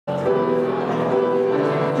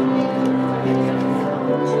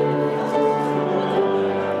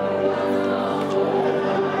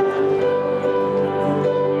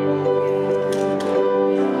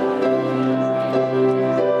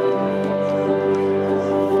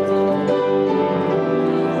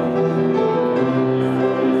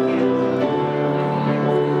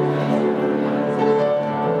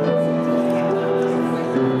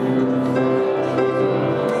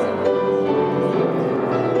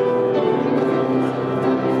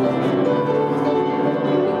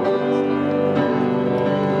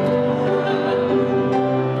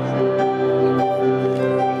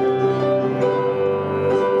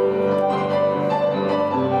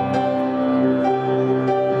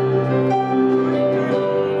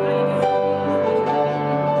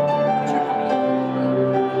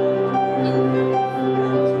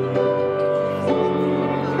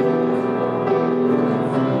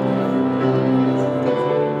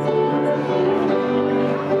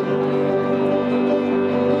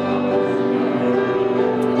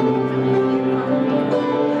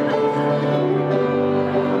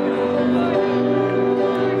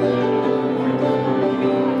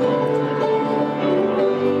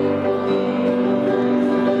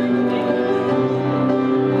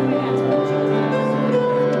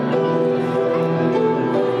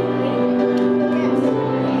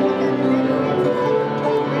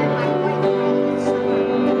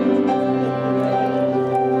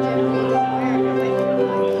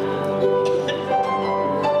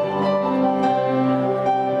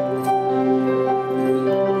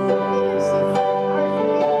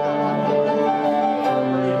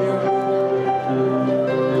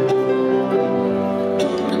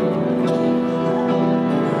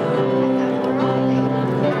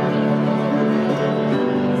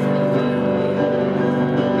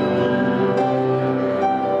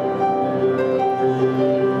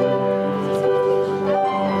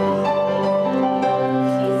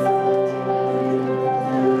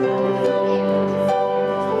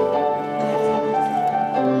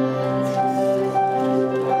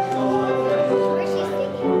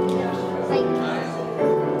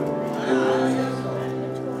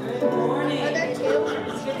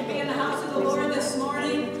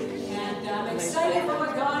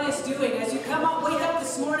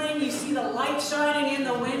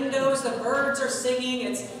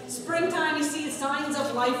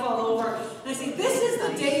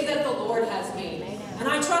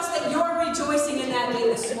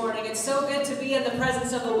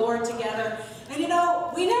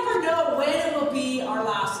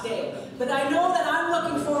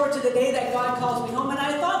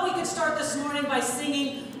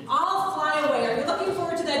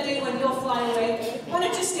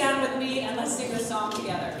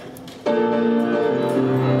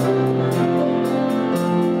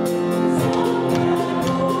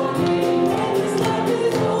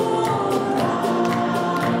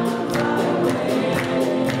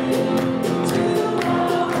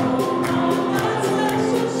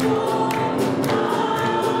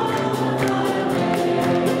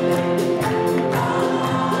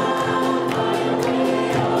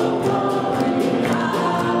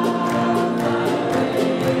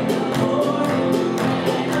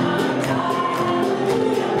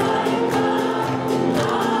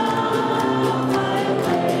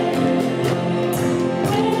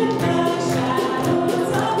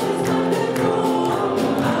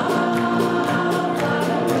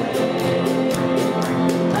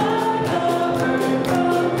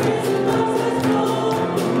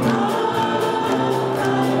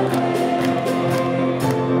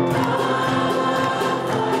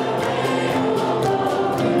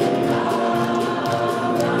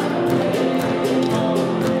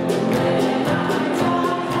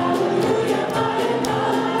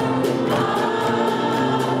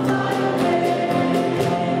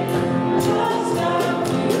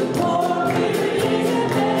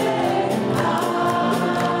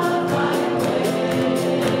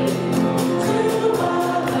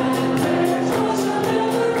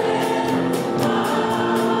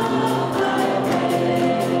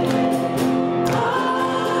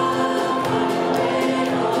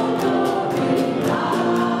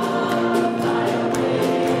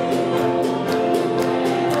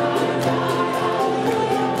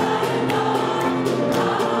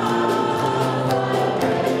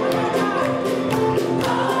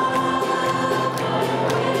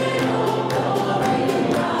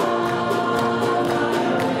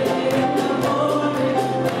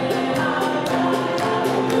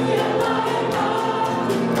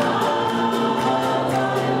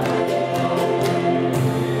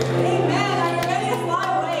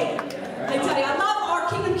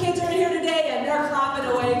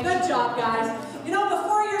job, guys. You know,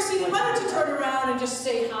 before you're seated, why don't you turn around and just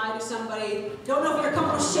say hi to somebody? Don't know if you're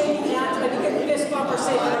comfortable shaking hands, maybe get a fist bump or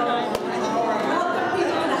say hello. Welcome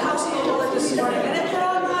people in the house of the Lord this morning. And if you're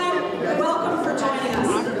online, welcome for joining us.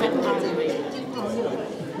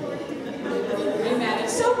 Amen.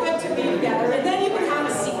 It's so good to be together. And then you can have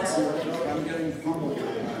a seat.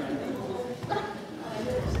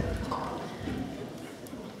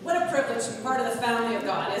 What a privilege to be part of the family of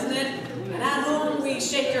God, isn't it? And at home, we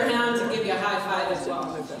shake your hands and give you a high five as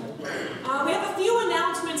well. We have a few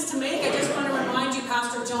announcements to make. I just want to remind you,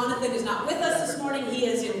 Pastor Jonathan is not with us this morning. He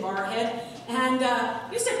is in Barrhead. And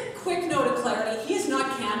just a quick note of clarity, he is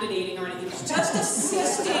not candidating or anything. He's just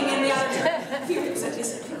assisting in the other church. A few people said, are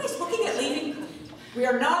you guys looking at leaving? We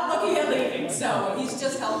are not looking at leaving. So he's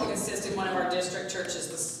just helping assist in one of our district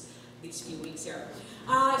churches these few weeks here.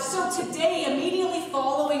 So today, immediately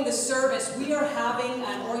following the service, we are having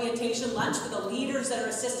an orientation lunch for the leaders that are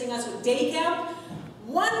assisting us with day camp.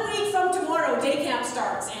 1 week from tomorrow, day camp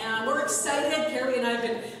starts, and we're excited. Carrie and I have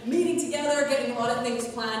been meeting together, getting a lot of things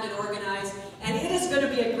planned and organized, and it is going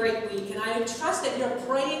to be a great week. And I trust that you're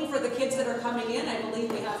praying for the kids that are coming in. I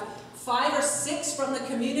believe we have 5 or 6 from the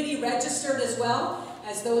community registered as well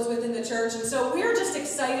as those within the church. And so we're just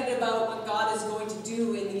excited about what God is going to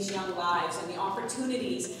do in these young lives and the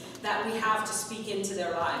opportunities that we have to speak into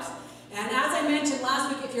their lives. And as I mentioned last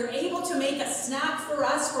week, if you're able to make a snack for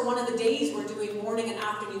us for one of the days, we're doing morning and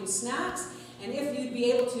afternoon snacks. And if you'd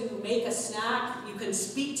be able to make a snack, you can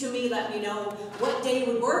speak to me, let me know what day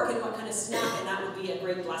would work and what kind of snack, and that would be a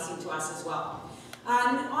great blessing to us as well.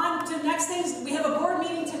 On to next things, we have a board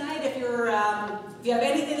meeting tonight. If you have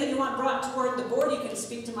anything that you want brought toward the board, you can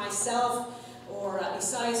speak to myself or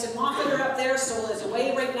Isaias and Moffat are up there. Sola is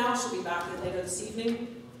away right now. She'll be back later this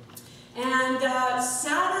evening. And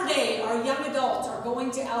Saturday, our young adults are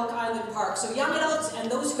going to Elk Island Park. So young adults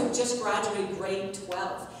and those who have just graduated grade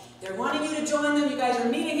 12. They're wanting you to join them. You guys are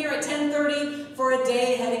meeting here at 10:30 for a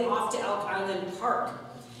day heading off to Elk Island Park.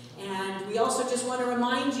 And we also just want to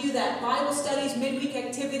remind you that Bible studies, midweek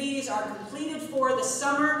activities are completed for the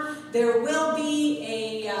summer. There will be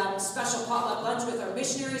a special potluck lunch with our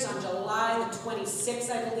missionaries on July the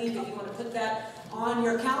 26th, I believe, if you want to put that on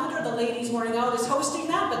your calendar. The Ladies Morning Out is hosting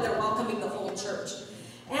that, but they're welcoming the whole church.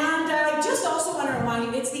 And I just also want to remind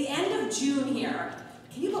you, it's the end of June here.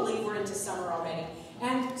 Can you believe we're into summer already?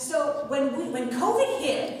 And so when COVID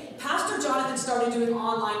hit, Pastor Jonathan started doing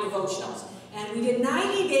online devotionals. And we did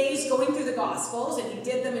 90 days going through the Gospels, and he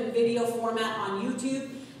did them in video format on YouTube.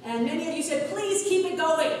 And many of you said, please keep it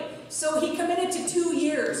going. So he committed to 2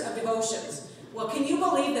 years of devotions. Well, can you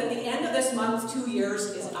believe that the end of this month, 2 years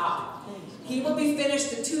is up? He will be finished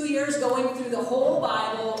the 2 years going through the whole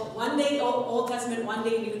Bible, 1 day Old Testament, 1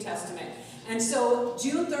 day New Testament. And so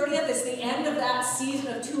June 30th is the end of that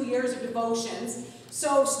season of 2 years of devotions.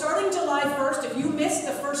 So starting July 1st, if you missed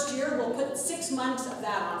the first year, we'll put 6 months of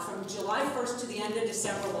that on. From July 1st to the end of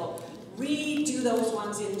December, we'll redo those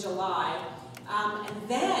ones in July. And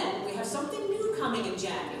then we have something new coming in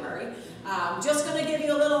January. Just going to give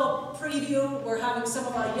you a little preview. We're having some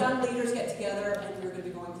of our young leaders get together, and we're going to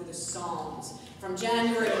be going through the Psalms from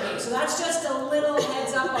January to May. So that's just a little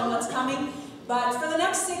heads up on what's coming. But for the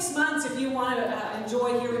next 6 months, if you want to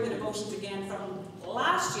enjoy hearing the devotions again from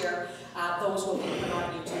last year, those will be put on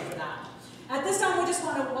YouTube for that. At this time, we just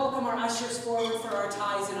want to welcome our ushers forward for our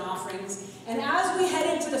tithes and offerings. And as we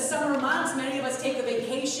head into the summer months, many of us take a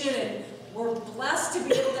vacation, and we're blessed to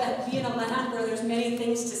be able to be in a land where there's many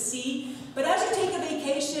things to see. But as you take a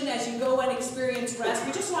vacation, as you go and experience rest,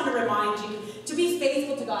 we just want to remind you to be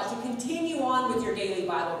faithful to God, to continue on with your daily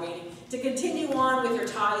Bible reading, to continue on with your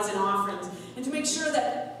tithes and offerings, and to make sure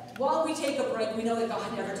that while we take a break, we know that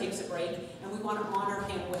God never takes a break, and we want to honor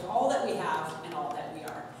Him with all that we have and all that we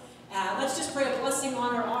are. Let's just pray a blessing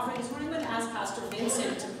on our offering. This morning I'm going to ask Pastor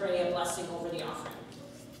Vincent to pray a blessing over the offering.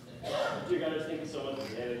 Dear God, I just thank you so much,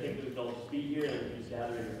 and I think that we can all just be here and we can just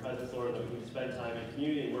gather in your presence, Lord, and that we can spend time in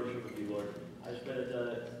community and worship with you, Lord. I just pray that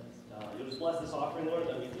you'll just bless this offering, Lord,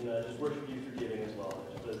 that we can just worship you through giving as well.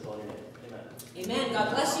 I just pray this all in your name. Amen. Amen. God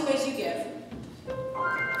bless you as you give.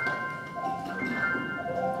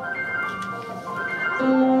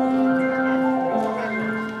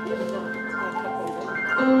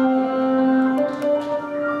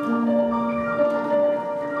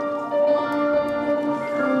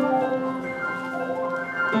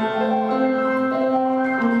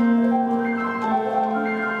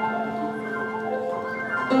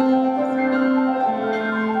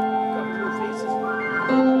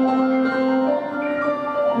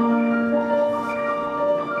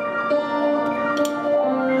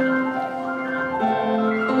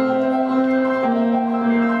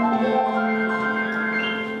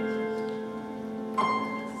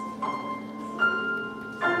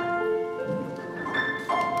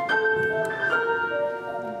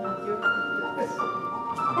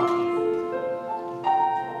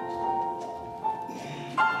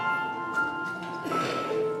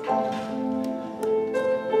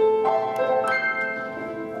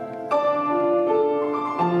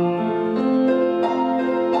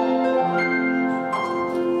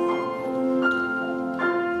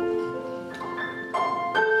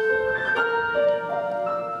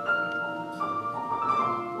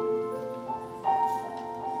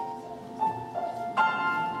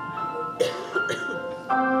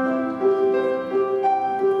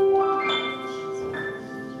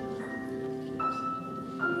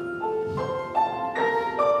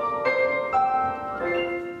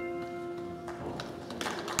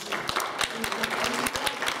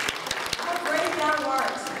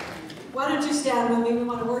 stand with me. We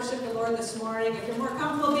want to worship the Lord this morning. If you're more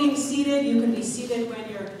comfortable being seated, you can be seated when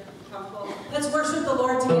you're comfortable. Let's worship the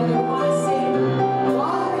Lord together. We want to sing,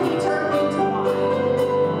 Water He Turned Into Wine.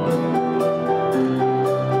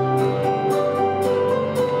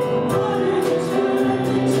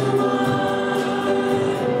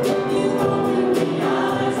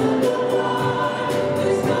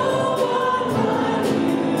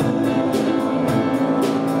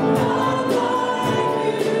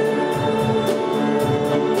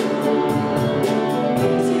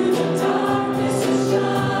 Into the darkness to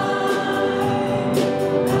shine,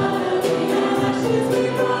 out of the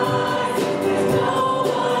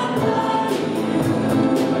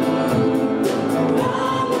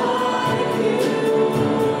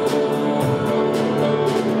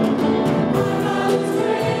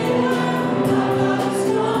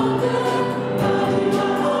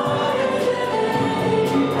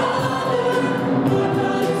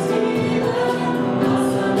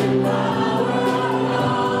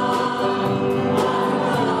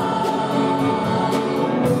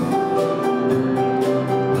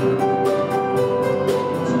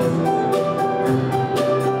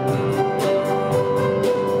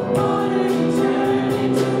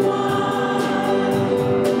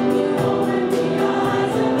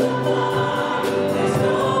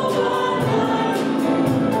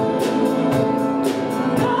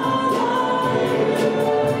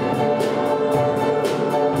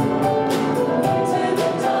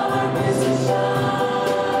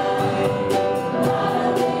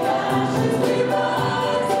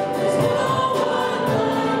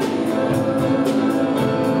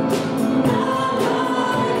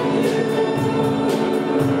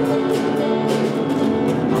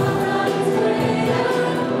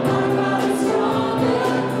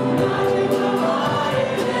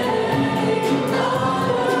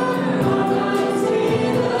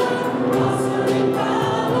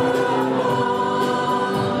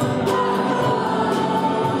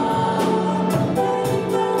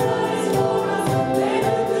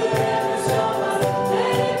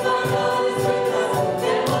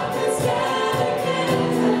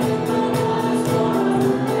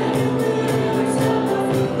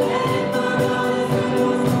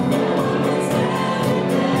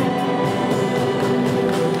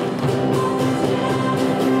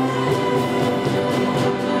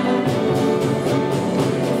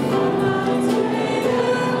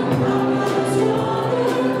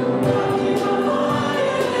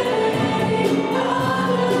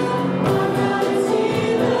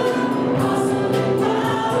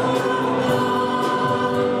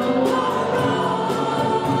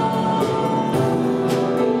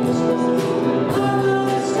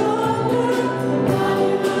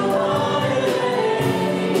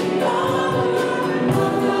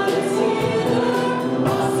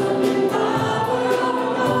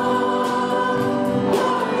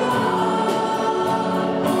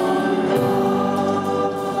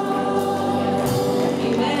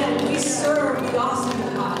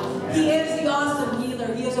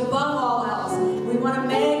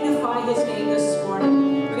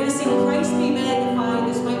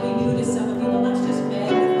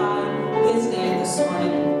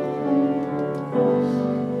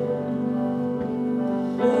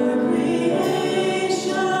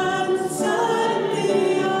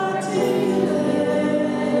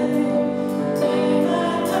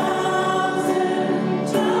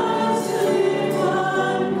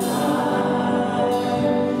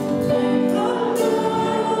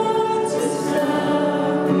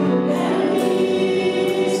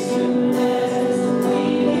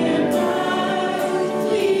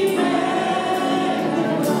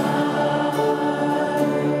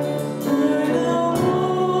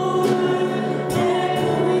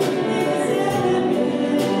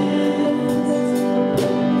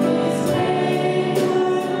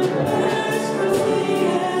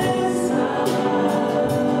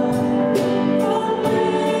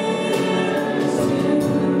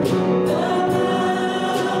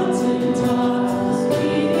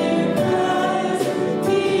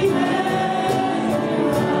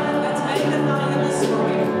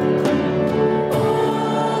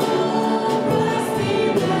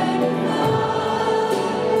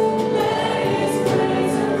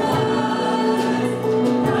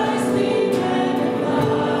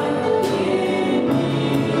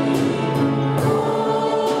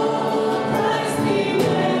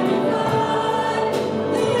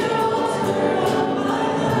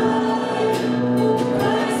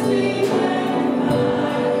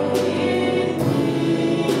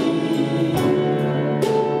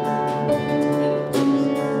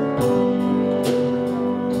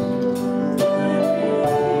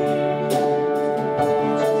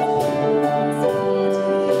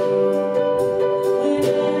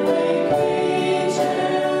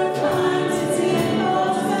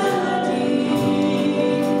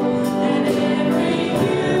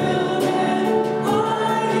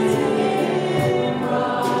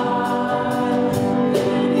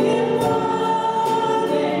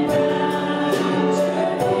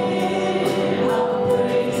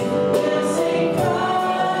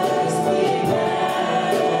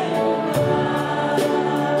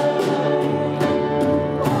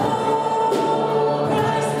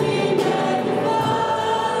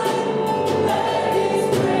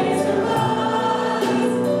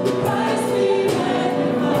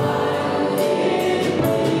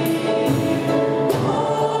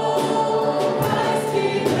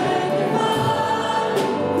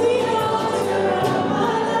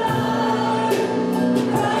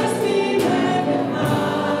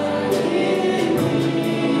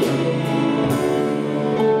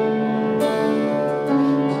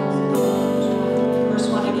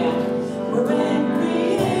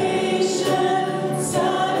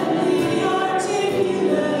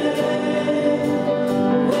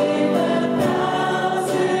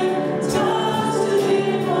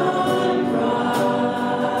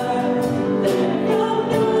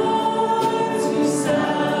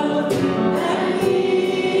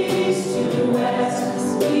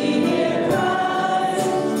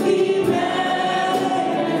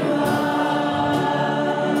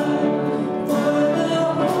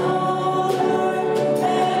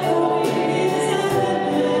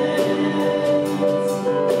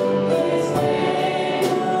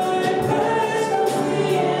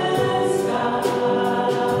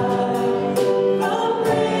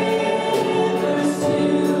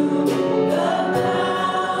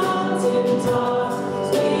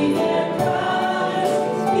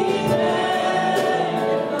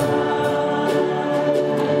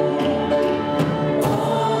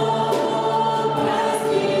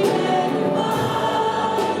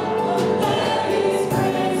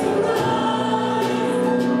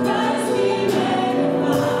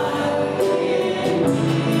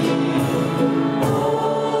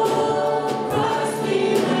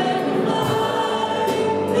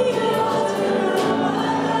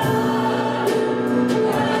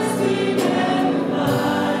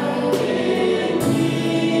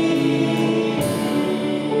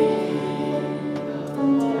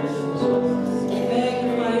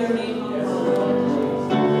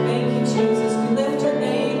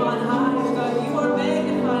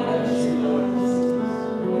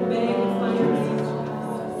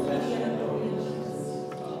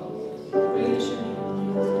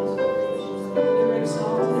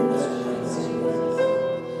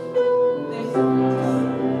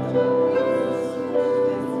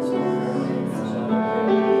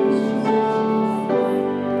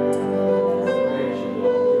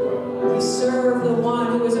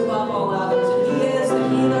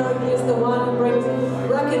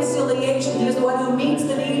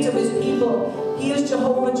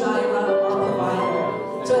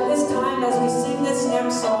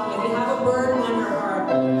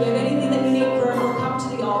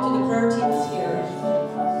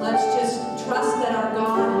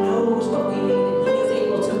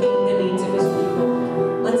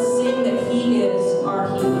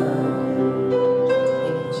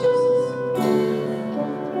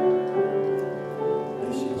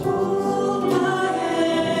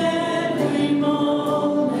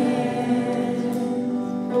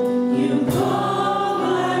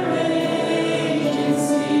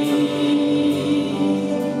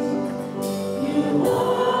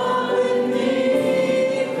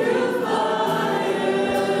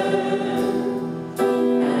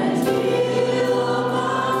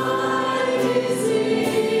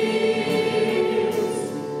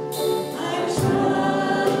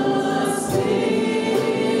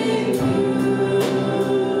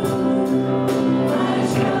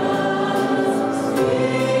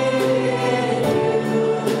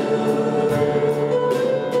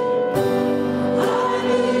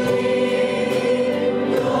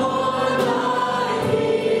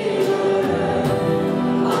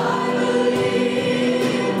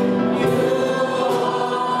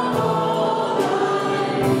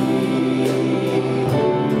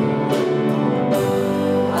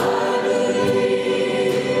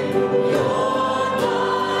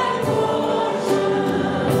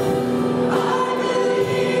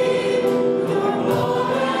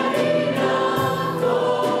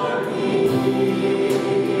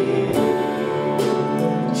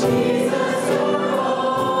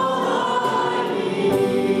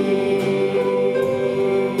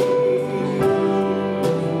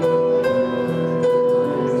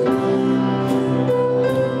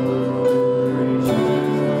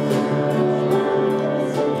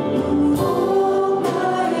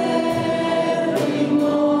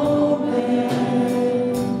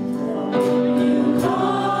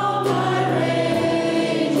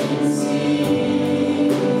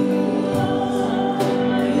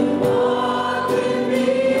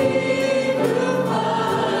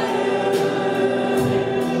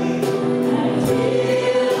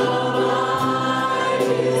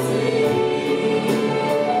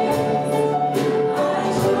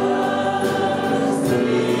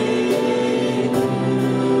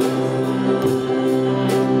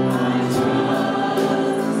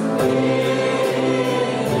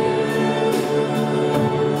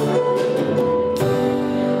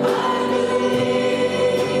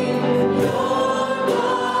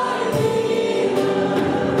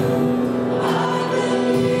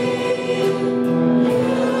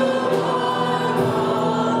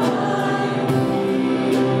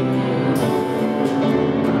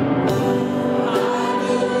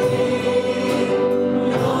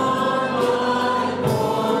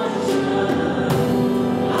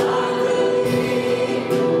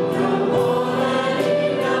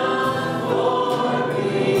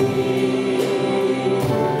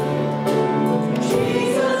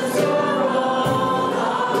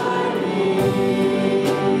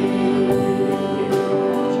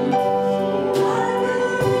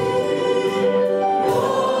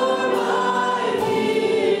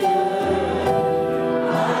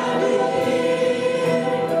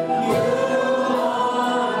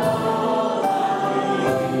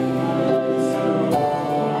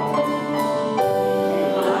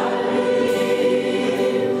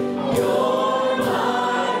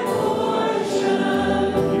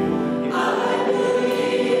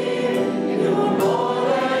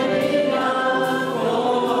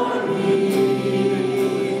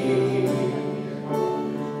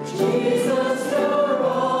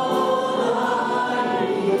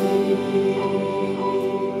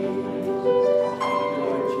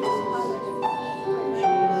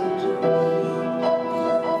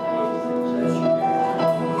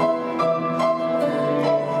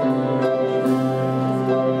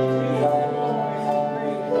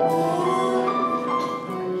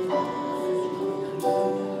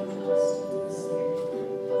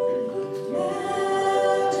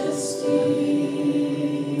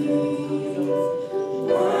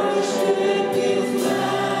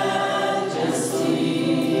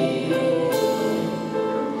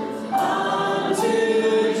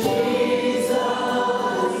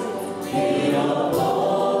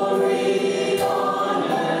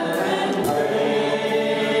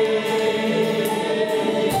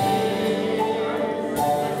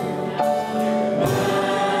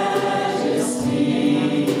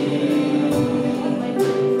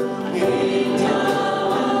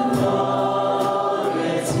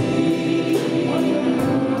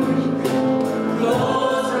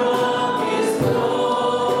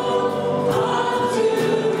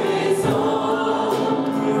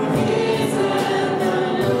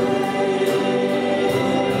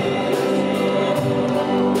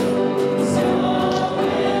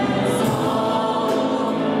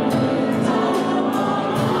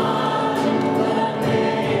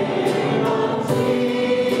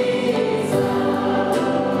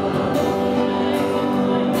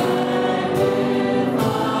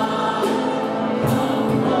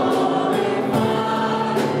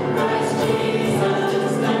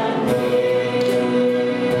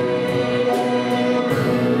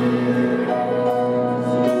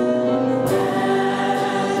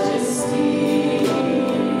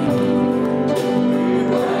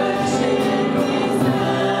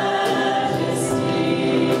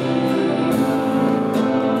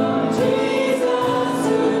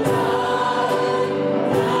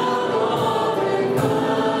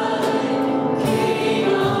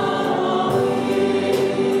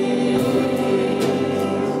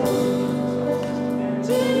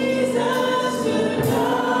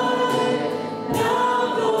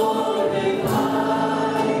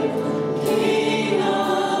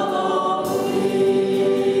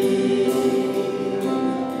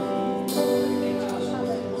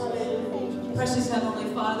Precious Heavenly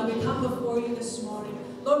Father, we come before you this morning.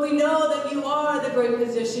 Lord, we know that you are the great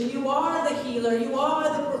physician. You are the healer. You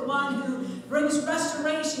are the one who brings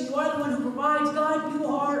restoration. You are the one who provides. God, you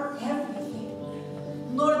are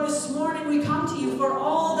everything. Lord, this morning we come to you for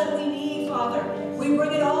all that we need, Father. We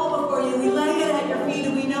bring it all before you. We lay it at your feet,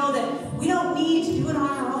 and we know that we don't need to do it on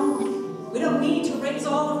our own. We don't need to raise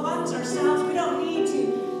all the funds ourselves. We don't need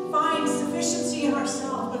to find sufficiency in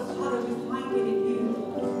ourselves. But Father, we find it in you.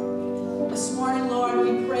 This morning, Lord,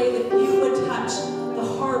 we pray that you would touch the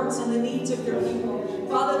hearts and the needs of your people.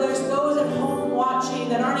 Father, there's those at home watching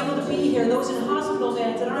that aren't able to be here, those in hospital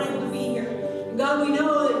beds that aren't able to be here. And God, we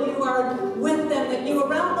know that you are with them, that you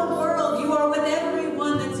around the world, you are with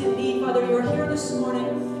everyone that's in need. Father, you are here this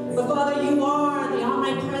morning. But Father, you are the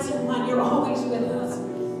omnipresent one. You're always with us.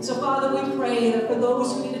 So Father, we pray that for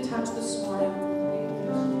those who need a touch this morning,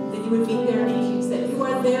 that you would meet their needs, that you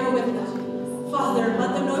are there with them. Father,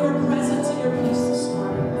 let them know your presence and your peace this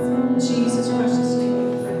morning. In Jesus' precious name we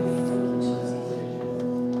pray. Thank you, Jesus.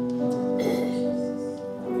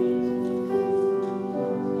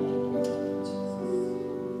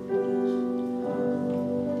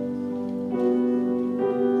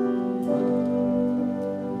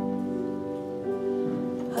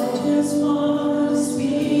 I just want to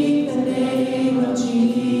speak the name of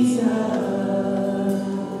Jesus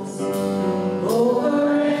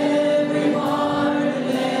over every heart.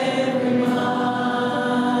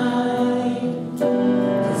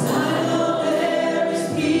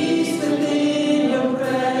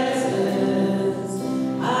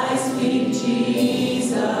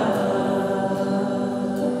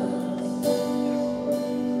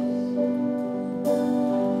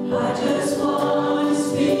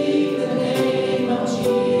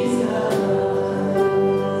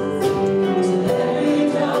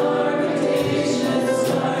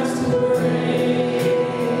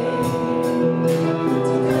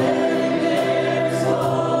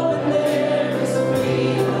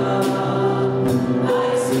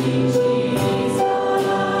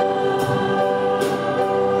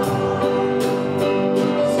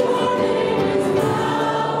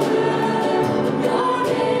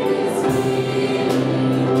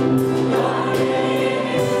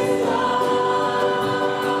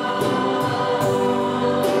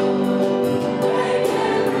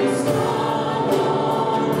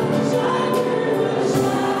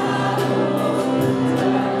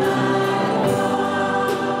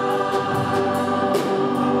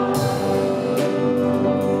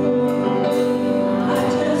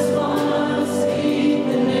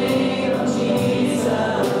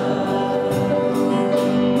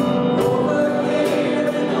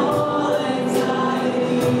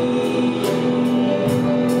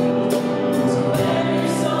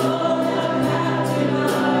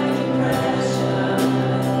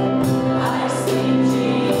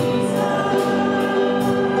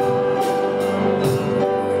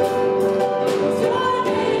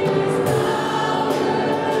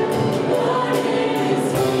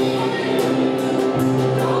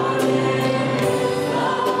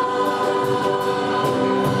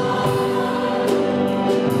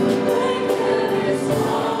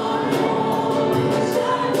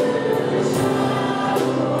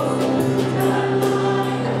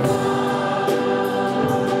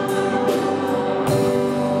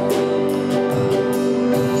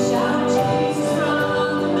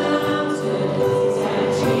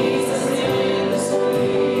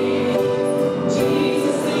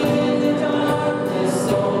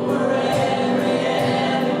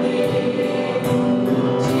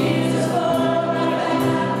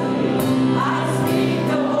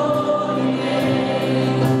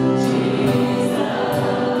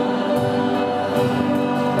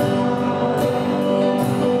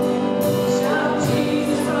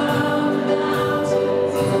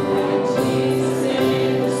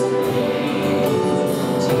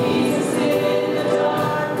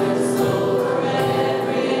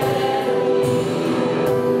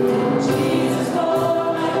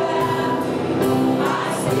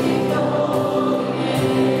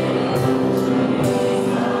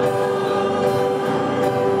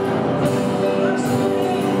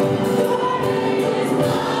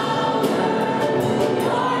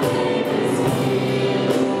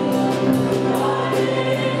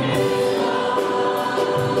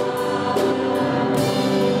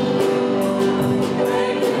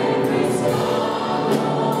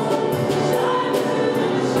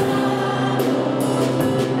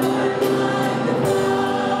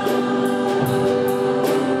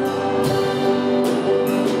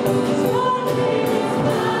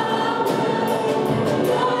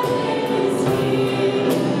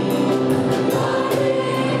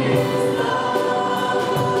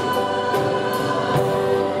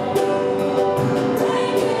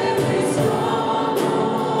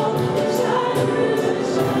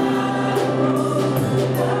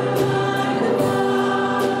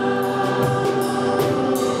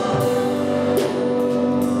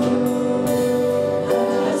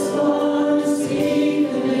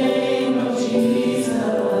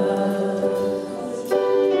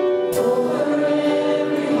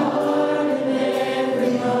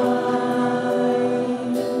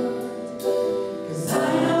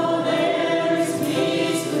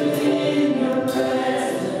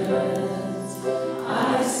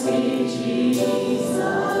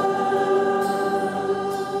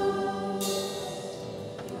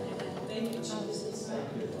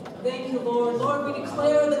 you, Lord. Lord, we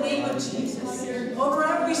declare the name of Jesus over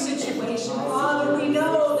every situation. Father, we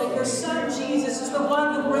know that your Son, Jesus, is the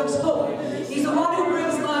one who brings hope. He's the one who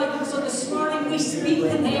brings life. And so this morning we speak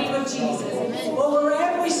the name of Jesus over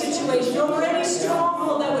every situation, over any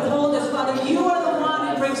stronghold that would hold us. Father, you are the one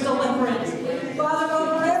who brings deliverance. Father,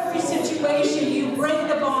 over every situation, you break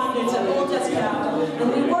the bondage that holds us bound.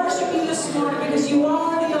 And we worship you this morning because you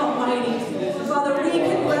are the Almighty. Father, we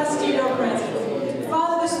can rest in your presence.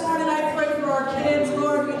 Father, this morning I pray for our kids,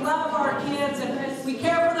 Lord. We love our kids and we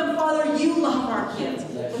care for them, Father. You love our kids.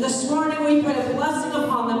 And this morning we pray a blessing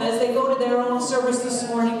upon them as they go to their own service this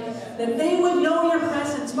morning, that they would know your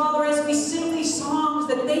presence. Father, as we sing these songs,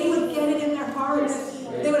 that they would get it in their hearts.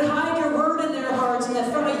 They would hide your word in their hearts, and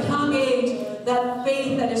that from a young age, that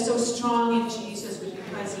faith that is so strong in Jesus would be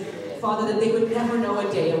present. Father, that they would never know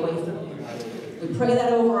a day away from you. We pray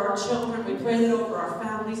that over our children. We pray that over our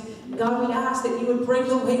families. God, we ask that you would bring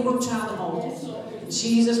the wayward child home. In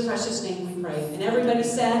Jesus' precious name we pray. And everybody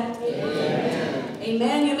said, amen.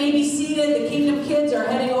 Amen. You may be seated. The Kingdom kids are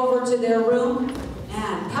heading over to their room.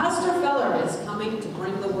 And Pastor Feller is coming to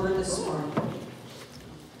bring the word this morning.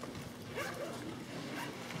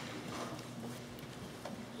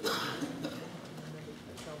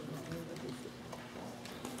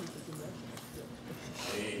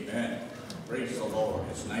 Amen. Praise the Lord.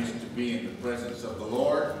 It's nice to be in the presence of the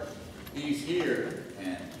Lord. He's here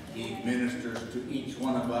and he ministers to each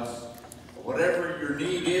one of us. Whatever your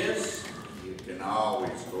need is, you can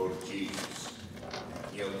always go to Jesus.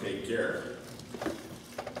 He'll take care of it.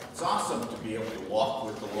 It's awesome to be able to walk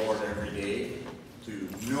with the Lord every day, to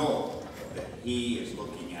know that he is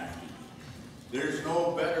looking after you. There's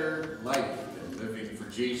no better life than living for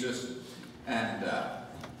Jesus, and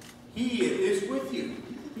he is with you.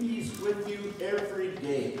 He's with you every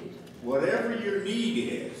day. Whatever your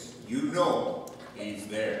need is, you know he's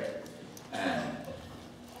there. And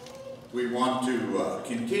we want to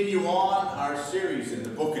continue on our series in the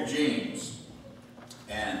book of James.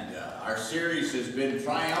 And our series has been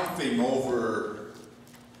triumphing over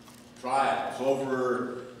trials,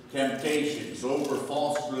 over temptations, over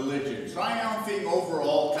false religion, triumphing over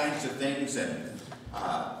all kinds of things. And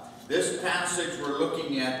this passage we're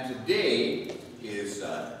looking at today is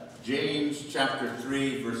James chapter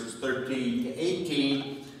 3, verses 13 to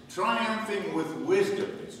 18. Triumphing with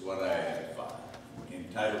wisdom is what I have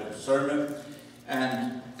entitled the sermon.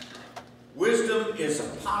 And wisdom is a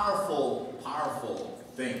powerful, powerful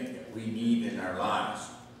thing that we need in our lives.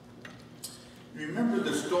 Remember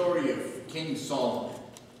the story of King Solomon,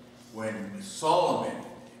 when Solomon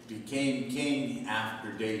became king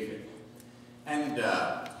after David. And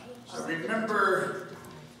I remember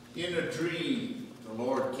in a dream, the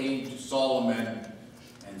Lord came to Solomon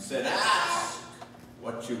and said, ask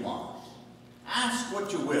what you want. Ask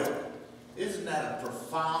what you will. Isn't that a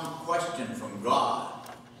profound question from God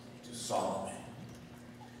to Solomon?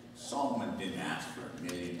 Solomon didn't ask for $1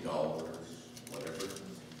 million, whatever.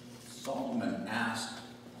 Solomon asked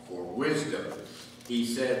for wisdom. He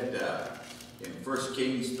said in 1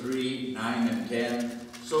 Kings 3, 9 and 10,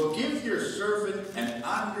 so give your servant an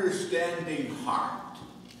understanding heart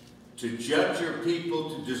to judge your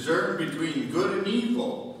people, to discern between good and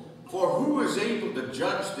evil. For who is able to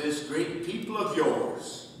judge this great people of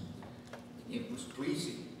yours? It was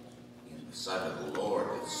pleasing in the sight of the Lord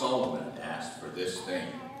that Solomon had asked for this thing.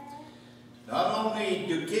 Not only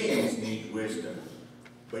do kings need wisdom,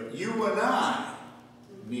 but you and I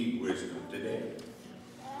need wisdom today.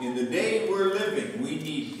 In the day we're living, we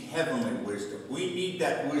need heavenly wisdom. We need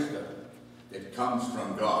that wisdom that comes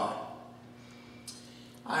from God.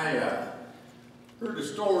 I heard a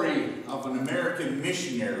story of an American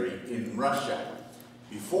missionary in Russia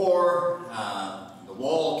before the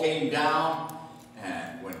wall came down,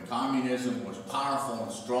 and when communism was powerful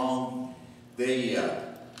and strong,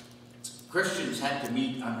 Christians had to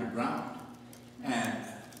meet underground. And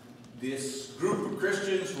this group of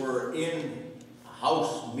Christians were in a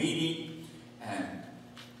house meeting, and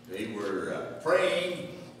they were praying,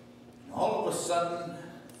 and all of a sudden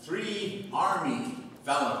 3 army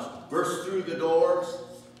fellows burst through the doors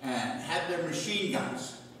and had their machine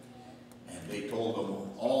guns. And they told them,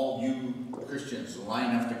 all you Christians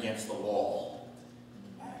line up against the wall.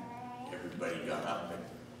 And everybody got up and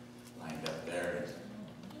lined up there.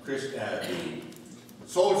 And the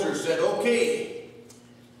soldier said, okay,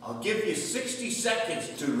 I'll give you 60 seconds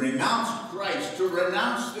to renounce Christ, to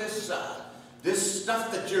renounce this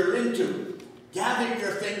stuff that you're into. Gather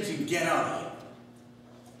your things and get out of here.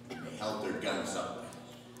 And they held their guns up.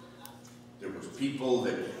 There was people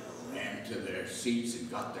that ran to their seats and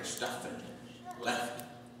got their stuff and left.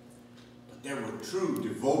 But there were true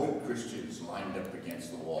devoted Christians lined up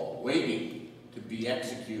against the wall, waiting to be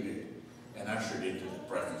executed and ushered into the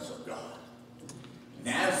presence of God.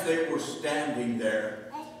 And as they were standing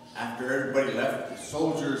there, after everybody left, the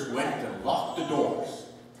soldiers went and locked the doors.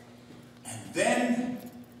 And then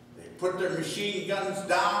they put their machine guns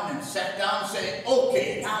down and sat down saying,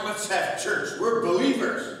 okay, now let's have church. We're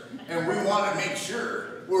believers, and we want to make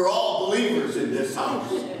sure we're all believers in this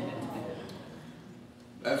house.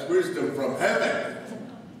 That's wisdom from heaven.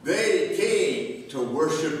 They came to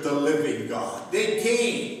worship the living God. They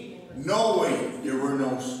came knowing there were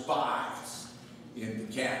no spies in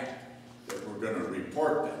the camp that were going to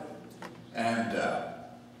report them. And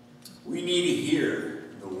we need to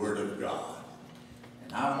hear the Word of God.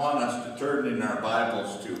 And I want us to turn in our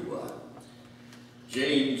Bibles to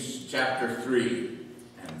James chapter 3.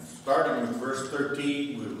 And starting with verse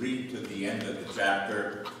 13, we'll read to the end of the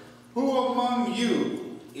chapter. Who among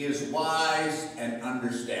you is wise and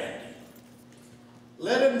understanding?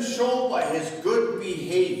 Let him show by his good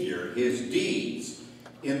behavior his deeds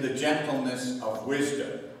in the gentleness of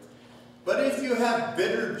wisdom. But if you have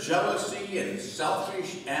bitter jealousy and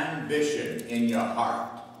selfish ambition in your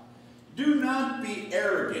heart, do not be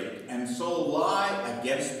arrogant and so lie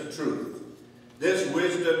against the truth. This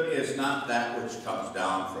wisdom is not that which comes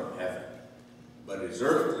down from heaven, but is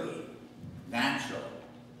earthly, natural,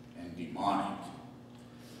 and demonic.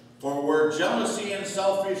 For where jealousy and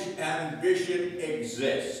selfish ambition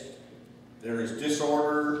exist, there is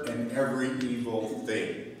disorder in every evil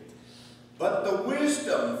thing. But the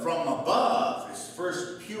wisdom from above is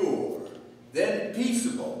first pure, then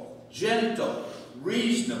peaceable, gentle,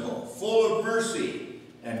 reasonable, full of mercy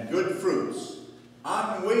and good fruits,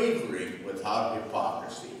 unwavering without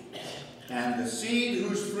hypocrisy. And the seed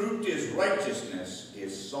whose fruit is righteousness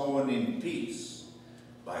is sown in peace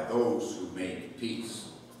by those who make peace.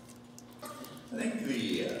 I think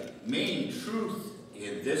the main truth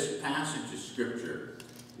in this passage of Scripture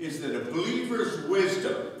is that a believer's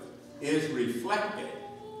wisdom is reflected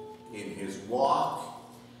in his walk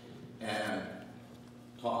and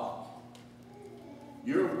talk.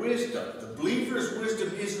 Your wisdom, the believer's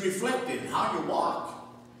wisdom, is reflected in how you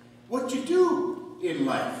walk, what you do in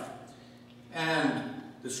life. And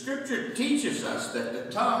the Scripture teaches us that the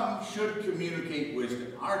tongue should communicate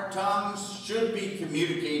wisdom. Our tongues should be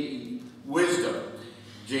communicating wisdom.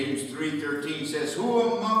 James 3:13 says, who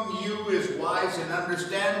among you is wise and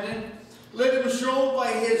understanding? Let him show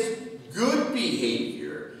by his good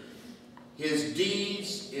behavior his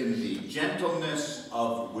deeds in the gentleness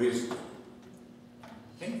of wisdom. I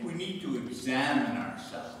think we need to examine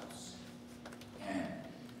ourselves and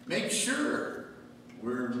make sure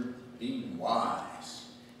we're being wise.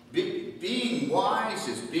 Being wise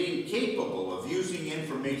is being capable of using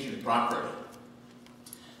information properly.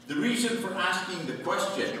 The reason for asking the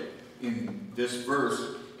question in this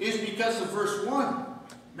verse is because of verse 1.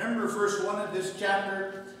 Remember verse 1 of this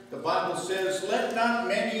chapter? The Bible says, let not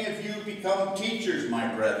many of you become teachers,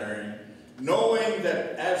 my brethren, knowing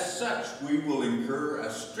that as such we will incur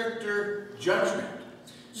a stricter judgment.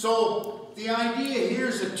 So the idea here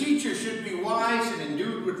is a teacher should be wise and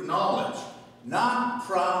endued with knowledge, not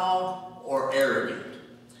proud or arrogant.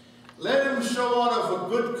 Let him show out of a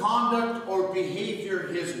good conduct or behavior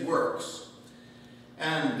his works.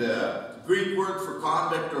 And the Greek word for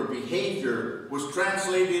conduct or behavior was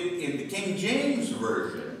translated in the King James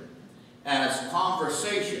Version as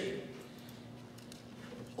conversation.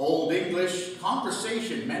 Old English,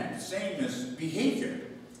 conversation meant the same as behavior.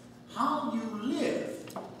 How you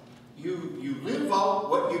live. You live out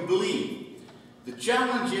what you believe. The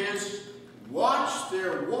challenge is, watch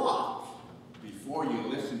their walk before you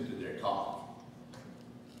listen to their talk.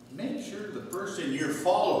 Make sure the person you're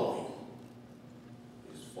following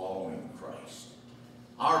is following Christ.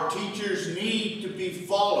 Our teachers need to be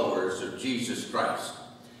followers of Jesus Christ.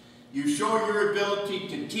 You show your ability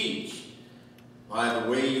to teach by the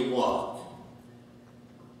way you walk.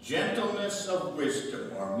 Gentleness of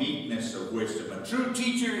wisdom or meekness of wisdom. A true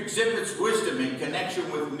teacher exhibits wisdom in connection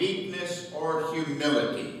with meekness or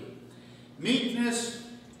humility. Meekness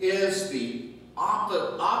is the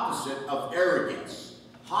opposite of arrogance,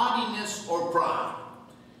 haughtiness, or pride.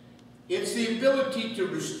 It's the ability to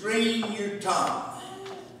restrain your tongue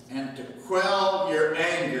and to quell your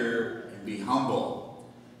anger and be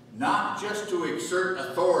humble, not just to exert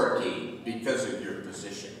authority because of your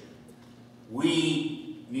position.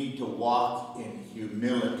 We need to walk in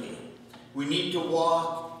humility. We need to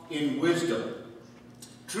walk in wisdom.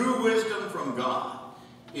 True wisdom from God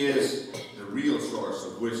is the real source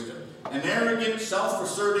of wisdom. An arrogant,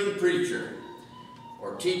 self-asserting preacher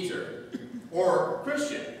or teacher or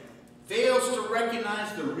Christian fails to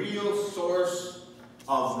recognize the real source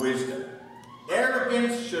of wisdom.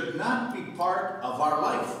 Arrogance should not be part of our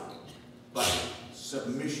life, but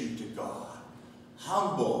submission to God,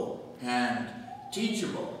 humble and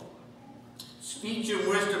teachable. Speech and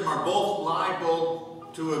wisdom are both liable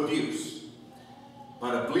to abuse,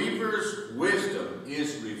 but a believer's wisdom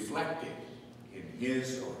is reflected in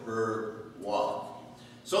his or her walk.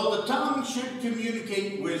 So the tongue should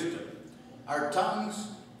communicate wisdom. Our tongues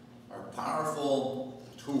are powerful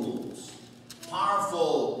tools,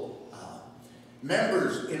 powerful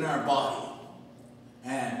members in our body,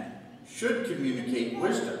 and should communicate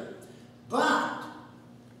wisdom. But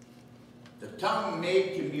the tongue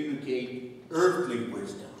may communicate earthly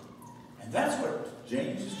wisdom. And that's what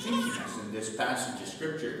James is teaching us in this passage of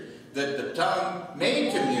Scripture, that the tongue may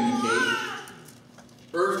communicate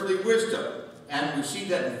earthly wisdom. And we see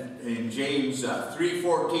that in James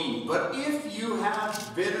 3:14. But if you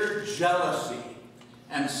have bitter jealousy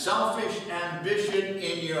and selfish ambition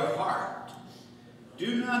in your heart,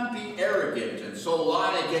 do not be arrogant and so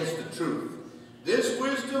lie against the truth. This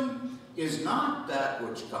wisdom is not that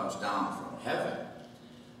which comes down from heaven,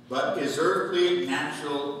 but is earthly,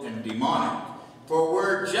 natural, and demonic. For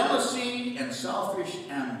where jealousy and selfish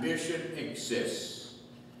ambition exists,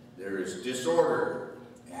 there is disorder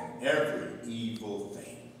and every evil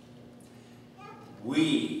thing.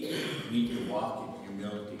 We need to walk in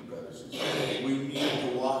humility, brothers and sisters. We need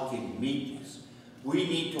to walk in meekness. We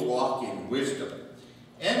need to walk in wisdom.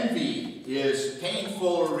 Envy is painful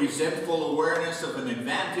or resentful awareness of an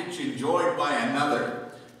advantage enjoyed by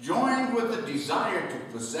another, joined with a desire to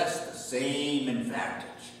possess the same advantage.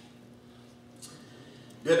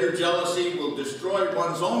 Bitter jealousy will destroy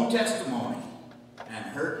one's own testimony and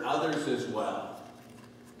hurt others as well.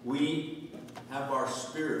 We have our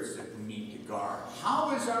spirits that we need to guard.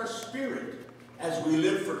 How is our spirit as we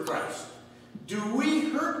live for Christ? Do we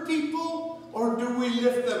hurt people or do we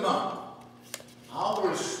lift them up?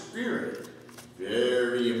 Our spirit,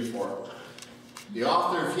 very important. The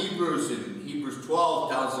author of Hebrews in Hebrews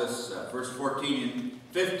 12 tells us, verse 14 and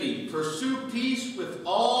 15, pursue peace with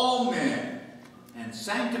all men and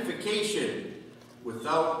sanctification,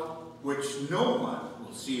 without which no one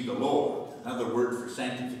will see the Lord. Another word for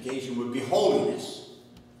sanctification would be holiness.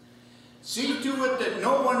 See to it that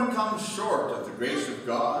no one comes short of the grace of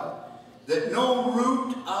God, that no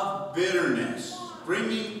root of bitterness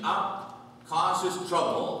springing up causes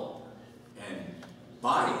trouble, and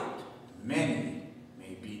by it many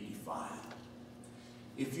may be defiled.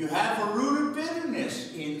 If you have a root of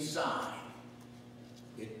bitterness inside,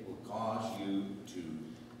 it will cause you to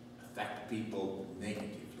affect people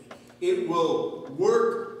negatively. It will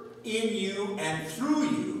work in you and through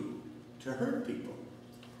you to hurt people.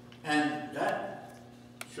 And that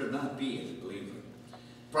should not be as a believer.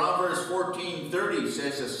 Proverbs 14:30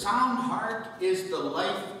 says, a sound heart is the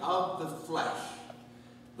life of the flesh,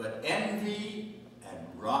 but envy and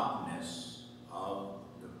rottenness of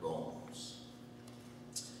the bones.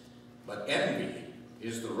 But envy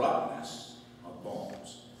is the rottenness of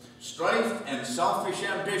bones. Strife and selfish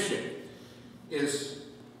ambition is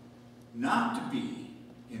not to be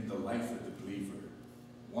in the life of the believer.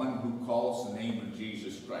 One who calls the name of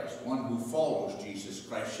Jesus Christ, one who follows Jesus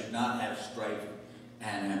Christ, should not have strife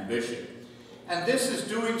and ambition. And this is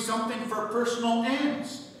doing something for personal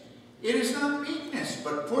ends. It is not meekness,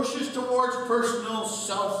 but pushes towards personal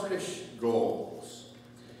selfish goals.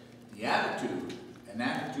 The attitude, an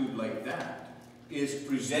attitude like that, is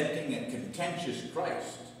presenting a contentious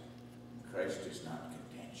Christ. Christ is not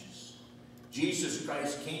contentious. Jesus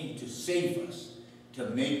Christ came to save us, to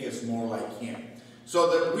make us more like him, so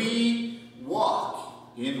that we walk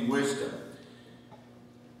in wisdom.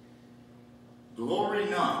 Glory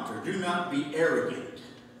not, or do not be arrogant.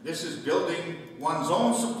 This is building one's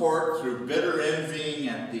own support through bitter envying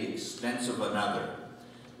at the expense of another.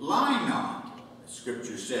 Lie not, the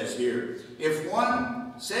Scripture says here. If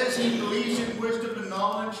one says he believes in wisdom and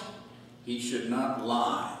knowledge, he should not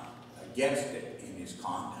lie against it in his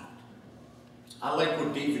conduct. I like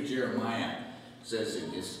what David Jeremiah says in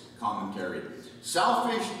his commentary.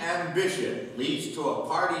 Selfish ambition leads to a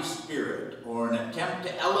party spirit or an attempt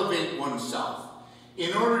to elevate oneself.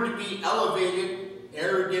 In order to be elevated,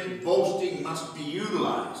 arrogant boasting must be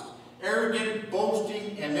utilized. Arrogant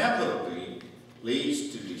boasting inevitably leads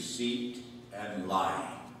to deceit and lying.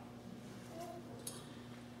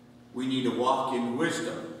 We need to walk in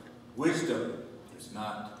wisdom. Wisdom is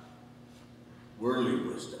not worldly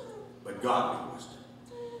wisdom, but godly wisdom.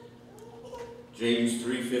 James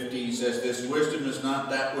 3:15 says, this wisdom is not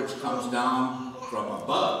that which comes down from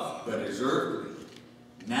above, but is earthly,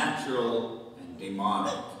 natural, and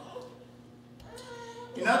demonic.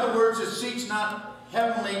 In other words, it seeks not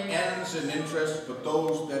heavenly ends and interests, but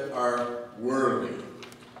those that are worldly.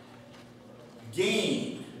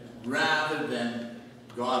 Gain rather than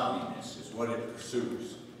godliness is what it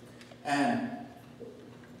pursues. And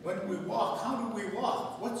when we walk, how do we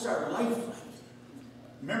walk? What's our life like?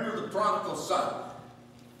 Remember the prodigal son.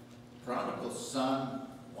 The prodigal son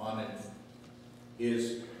wanted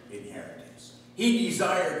his inheritance. He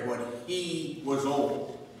desired what he was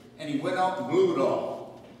owed, and he went out and blew it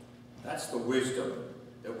all. That's the wisdom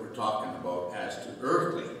that we're talking about as to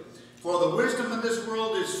earthly. For the wisdom of this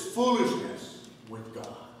world is foolishness with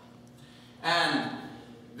God. And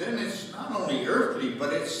then it's not only earthly,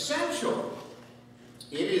 but it's sensual.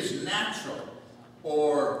 It is natural,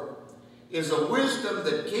 or is a wisdom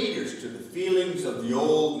that caters to the feelings of the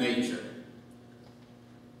old nature.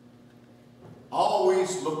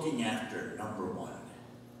 Always looking after number one.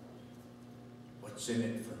 What's in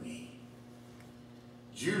it for me?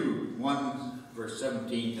 Jude 1 verse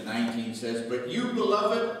 17 to 19 says, "But you,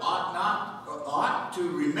 beloved, ought to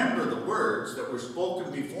remember the words that were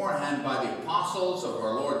spoken beforehand by the apostles of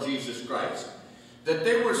our Lord Jesus Christ, that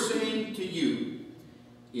they were saying to you,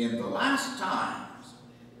 in the last times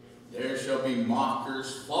there shall be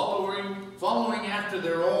mockers following after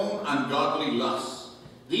their own ungodly lusts.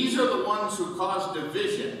 These are the ones who cause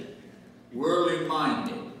division,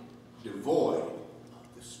 worldly-minded, devoid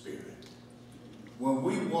of the Spirit." When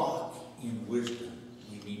we walk in wisdom,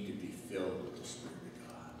 we need to be filled with the Spirit of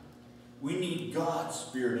God. We need God's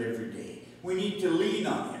Spirit every day. We need to lean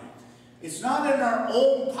on Him. It's not in our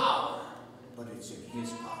own power, but it's in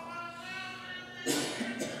His power.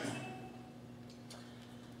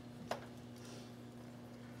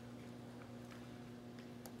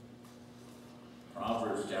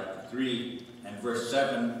 Proverbs chapter 3 and verse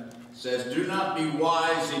 7 says, "Do not be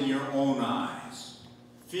wise in your own eyes.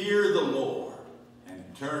 Fear the Lord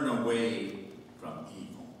and turn away from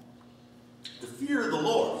evil." The fear of the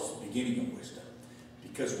Lord is the beginning of wisdom,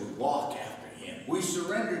 because we walk after Him. We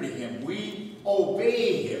surrender to Him. We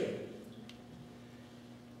obey Him.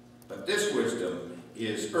 But this wisdom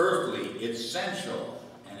is earthly, it's sensual,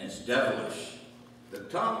 and it's devilish. The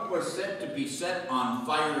tongue was said to be set on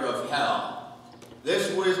fire of hell.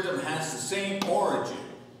 This wisdom has the same origin.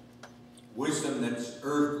 Wisdom that's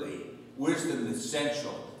earthly, wisdom that's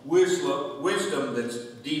sensual, wisdom that's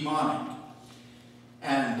demonic.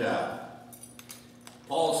 And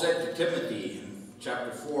Paul said to Timothy in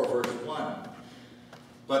chapter 4, verse 1,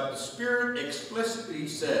 "But the Spirit explicitly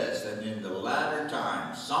says that in the latter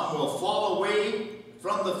times some will fall away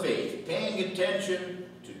from the faith, paying attention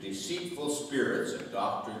to deceitful spirits and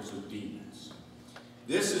doctrines of demons."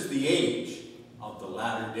 This is the age of the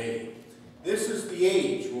latter day. This is the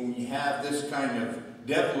age when we have this kind of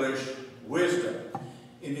devilish wisdom.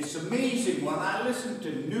 And it's amazing when I listen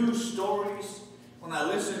to news stories, when I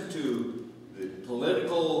listen to the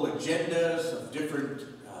political agendas of different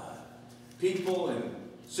people and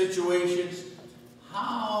situations,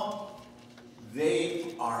 how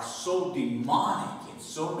they are so demonic in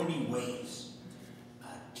so many ways.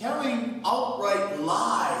 Telling outright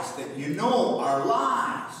lies that you know are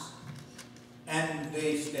lies. And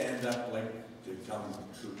they stand up like to tell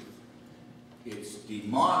the truth. It's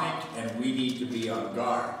demonic, and we need to be on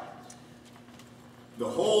guard. The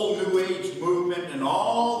whole New Age movement and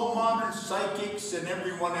all the modern psychics and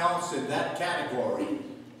everyone else in that category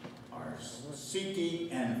are seeking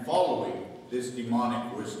and following this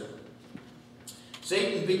demonic wisdom.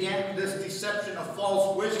 Satan began this deception of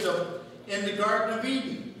false wisdom in the Garden of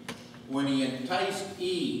Eden when he enticed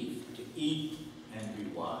Eve to eat and be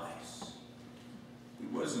wise. He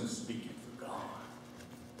wasn't speaking for God.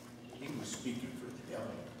 He was speaking for the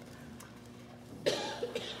devil.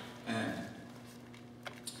 And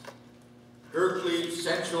earthly,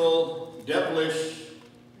 sensual, devilish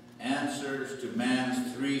answers to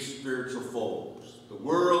man's three spiritual foes: the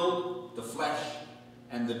world, the flesh,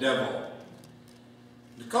 and the devil.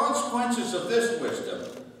 The consequences of this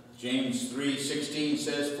wisdom, James 3:16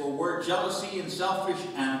 says, "For where jealousy and selfish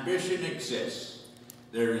ambition exists,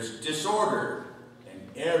 there is disorder in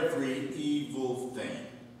every evil thing.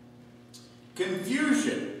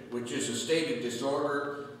 Confusion, which is a state of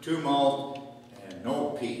disorder, tumult, and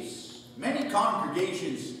no peace." Many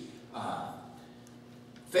congregations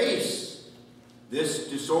face this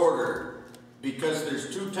disorder because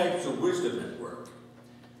there's two types of wisdom at work.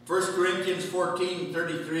 1 Corinthians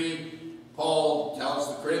 14:33, Paul tells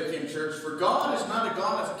the Corinthian church, "For God is not a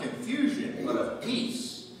God of confusion, but of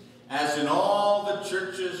peace, as in all the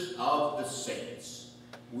churches of the saints."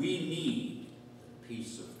 We need the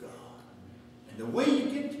peace of God. And the way you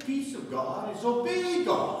get the peace of God is obey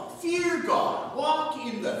God, fear God, walk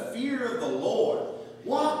in the fear of the Lord,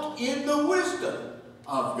 walk in the wisdom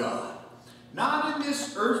of God. Not in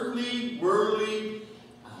this earthly, worldly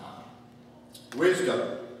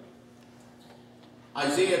wisdom.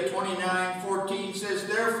 Isaiah 29:14 says,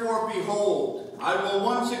 "Therefore, behold, I will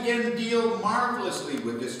once again deal marvelously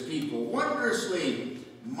with this people, wondrously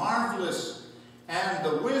marvelous, and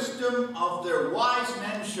the wisdom of their wise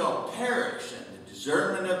men shall perish, and the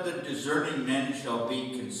discernment of the discerning men shall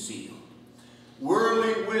be concealed."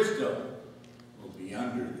 Worldly wisdom will be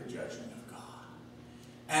under the judgment of God.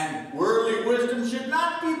 And worldly wisdom should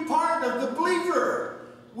not be part of the believer.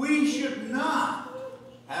 We should not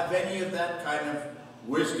have any of that kind of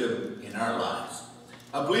wisdom in our lives.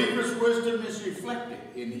 A believer's wisdom is reflected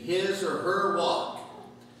in his or her walk.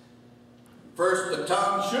 First, the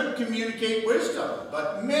tongue should communicate wisdom,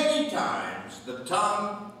 but many times the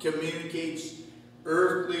tongue communicates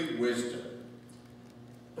earthly wisdom.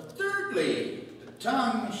 But thirdly, the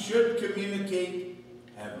tongue should communicate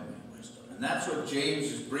heavenly wisdom. And that's what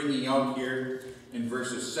James is bringing out here in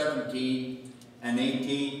verses 17 and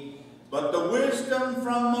 18. "But the wisdom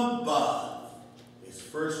from above is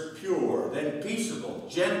first pure, then peaceable,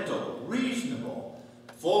 gentle, reasonable,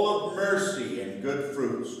 full of mercy and good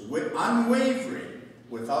fruits, unwavering,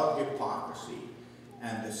 without hypocrisy.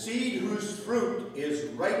 And the seed whose fruit is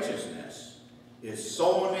righteousness is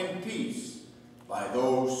sown in peace by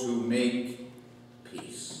those who make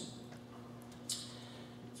peace."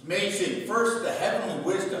 It's amazing. First, the heavenly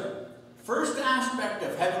wisdom. First aspect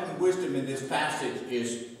of heavenly wisdom in this passage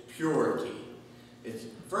is purity.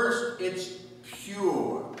 First, it's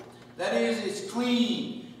pure. That is, it's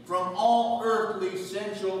clean from all earthly,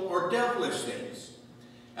 sensual, or devilish things.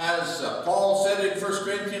 As Paul said in 1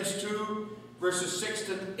 Corinthians 2, verses 6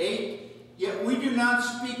 to 8, "Yet we do not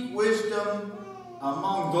speak wisdom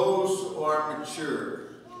among those who are mature."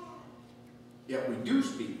 Yet we do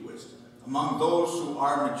speak wisdom among those who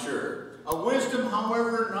are mature. "A wisdom,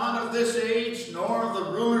 however, not of this age, nor of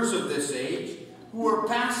the rulers of this age, who are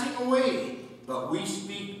passing away, but we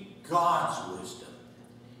speak God's wisdom,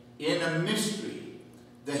 in a mystery,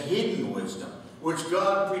 the hidden wisdom, which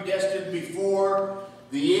God predestined before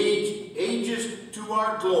the ages to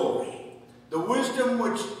our glory, the wisdom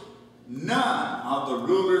which none of the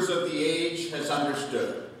rulers of the age has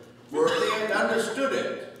understood. For if they had understood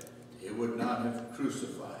it, they would not have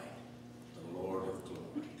crucified the Lord of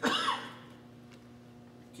glory."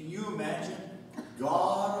 Can you imagine?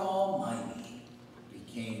 God Almighty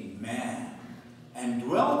became man and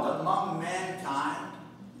dwelt among mankind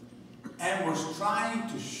and was trying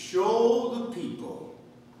to show the people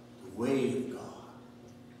the way of God.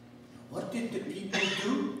 What did the people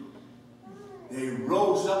do? They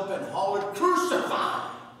rose up and hollered, "Crucify!"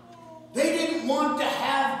 They didn't want to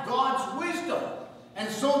have God's wisdom, and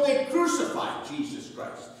so they crucified Jesus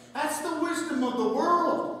Christ. That's the wisdom of the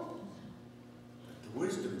world. But the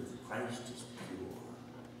wisdom of Christ is pure.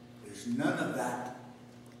 There's none of that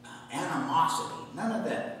animosity, none of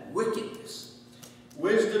that wickedness.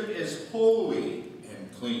 Wisdom is holy and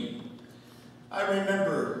clean. I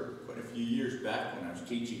remember quite a few years back when I was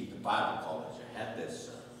teaching at the Bible college, I had this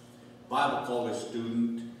Bible college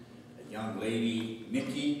student, a young lady,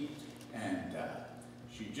 Nikki, and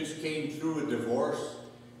she just came through a divorce.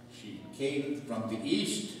 She came from the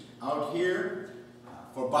east out here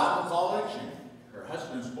for Bible college, and her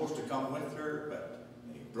husband was supposed to come with her, but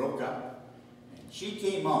they broke up. And she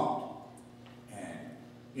came out, and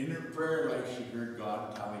in her prayer life, she heard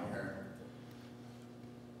God telling her,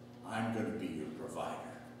 "I'm going to be your provider.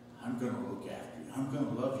 I'm going to look after you. I'm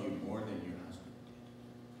going to love you more than your husband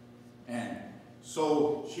did." And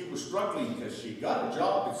so she was struggling because she got a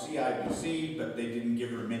job at CIBC, but they didn't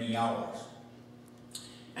give her many hours.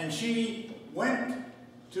 And she went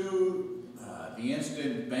to the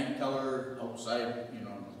instant bank teller outside,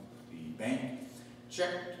 the bank,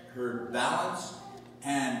 checked her balance,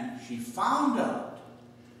 and she found out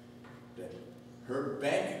that her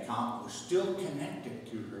bank account was still connected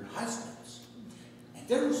to her husband's. And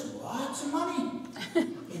there was lots of money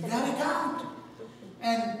in that account.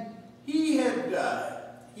 And he had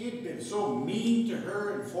been so mean to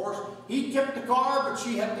her and forced. He kept the car, but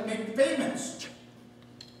she had to make the payments.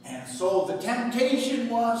 And so the temptation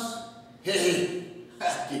was, hey,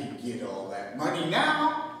 I can get all that money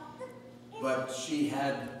now. But she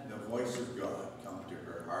had the voice of God come to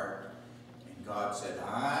her heart. And God said,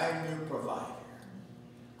 "I'm your provider.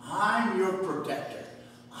 I'm your protector.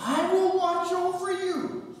 I will watch over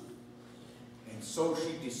you." And so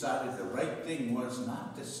she decided the right thing was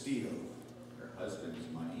not to steal her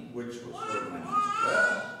husband's money, which was her money as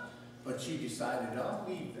well. But she decided, I'll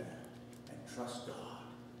leave that trust God.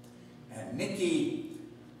 And Nikki,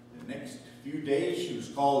 the next few days, she was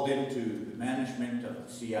called into the management of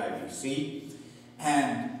the CIBC,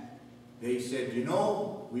 and they said, you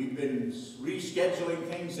know, we've been rescheduling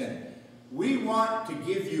things, and we want to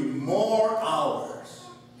give you more hours.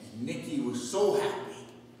 And Nikki was so happy.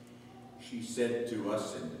 She said to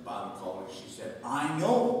us in the Bible college, she said, I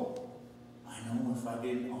know if I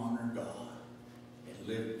didn't honor God and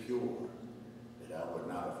live pure, that I would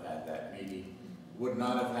not have had that meeting, would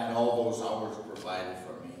not have had all those hours provided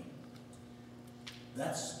for me.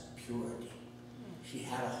 That's purity. She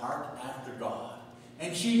had a heart after God,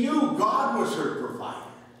 and she knew God was her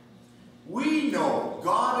provider. We know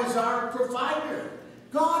God is our provider.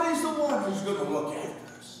 God is the one who's going to look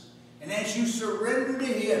after us. And as you surrender to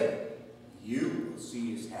Him, you will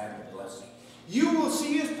see His hand of blessing. You will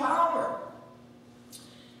see His power.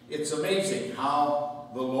 It's amazing how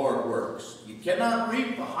the Lord works. You cannot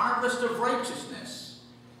reap a harvest of righteousness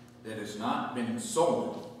that has not been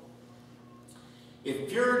sown. If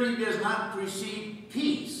purity does not precede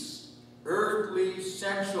peace, earthly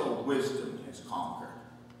sensual wisdom has conquered.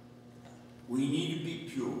 We need to be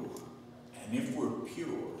pure. And if we're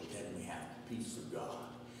pure, then we have the peace of God.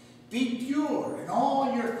 Be pure in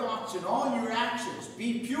all your thoughts and all your actions.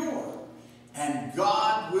 Be pure. And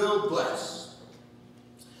God will bless.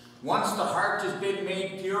 Once the heart has been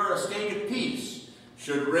made pure, a state of peace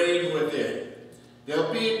should reign within.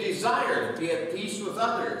 There'll be a desire to be at peace with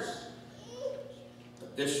others.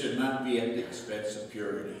 But this should not be at the expense of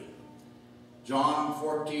purity. John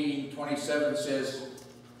 14:27 says,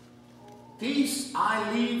 Peace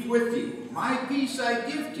I leave with you, my peace I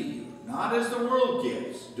give to you, not as the world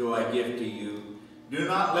gives, do I give to you. Do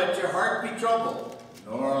not let your heart be troubled,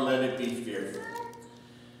 nor let it be fearful.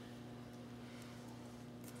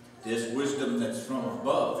 This wisdom that's from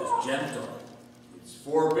above is gentle. It's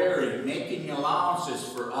forbearing, making allowances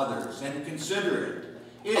for others, and considerate.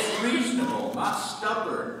 It's reasonable, not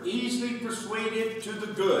stubborn, easily persuaded to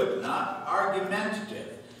the good, not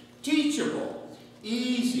argumentative, teachable,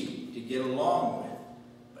 easy to get along with,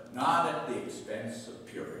 but not at the expense of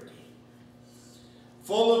purity.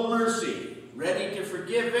 Full of mercy, ready to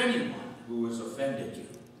forgive anyone who has offended you.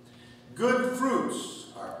 Good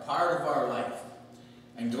fruits are part of our life.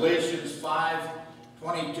 And Galatians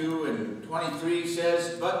 5:22 and 23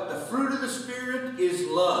 says, But the fruit of the Spirit is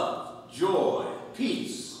love, joy,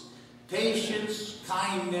 peace, patience,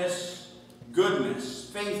 kindness, goodness,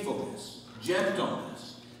 faithfulness,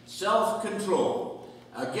 gentleness, self-control.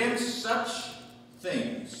 Against such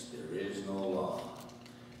things there is no law.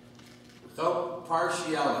 Without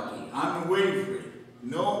partiality, unwavering,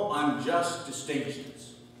 no unjust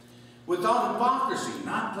distinctions. Without hypocrisy,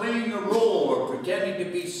 not playing a role or pretending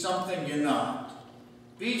to be something you're not.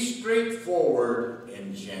 Be straightforward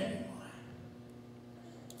and genuine.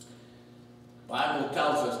 The Bible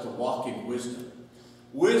tells us to walk in wisdom.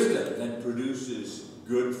 Wisdom that produces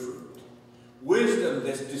good fruit. Wisdom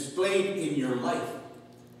that's displayed in your life.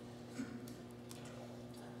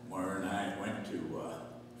 Maura and I went to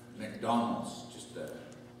McDonald's just a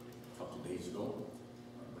couple of days ago.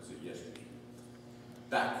 Or was it yesterday?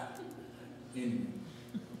 Back in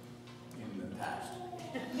the past.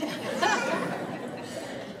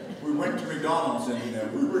 We went to McDonald's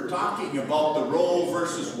and we were talking about the Roe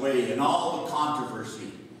versus Wade and all the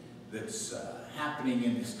controversy that's happening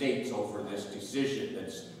in the States over this decision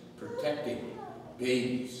that's protecting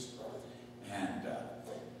babies. And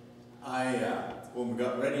when we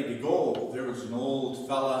got ready to go, there was an old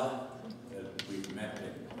fella that we've met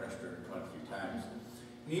in the restaurant quite a few times.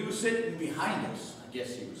 And he was sitting behind us. I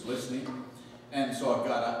guess he was listening. And so I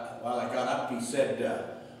got up. While I got up, he said,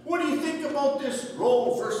 what do you think about this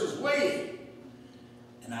Roe versus Wade?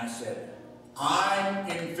 And I said, I'm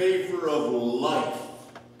in favor of life.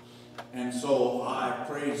 And so I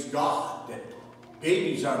praise God that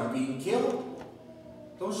babies aren't being killed.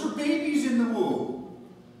 Those are babies in the womb.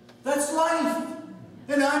 That's life.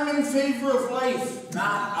 And I'm in favor of life,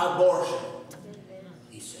 not abortion.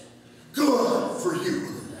 He said, good for you.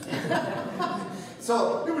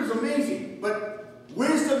 So it was amazing. But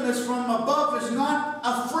wisdom that's from above is not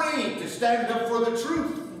afraid to stand up for the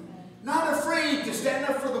truth. Not afraid to stand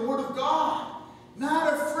up for the Word of God.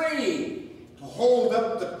 Not afraid to hold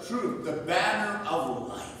up the truth, the banner of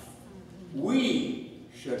life. We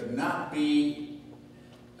should not be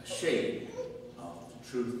ashamed of the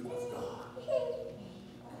truth of God.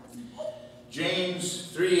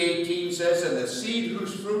 James 3:18 says, and the seed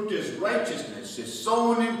whose fruit is righteousness is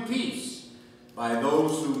sown in peace by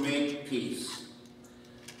those who make peace.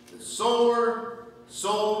 The sower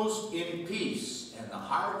sows in peace, and the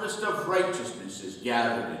harvest of righteousness is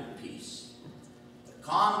gathered in peace.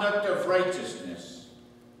 conduct of righteousness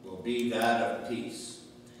will be that of peace.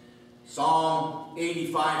 Psalm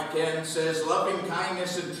 85:10 says, loving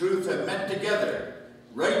kindness and truth have met together.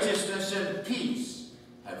 Righteousness and peace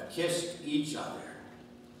have kissed each other.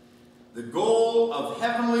 The goal of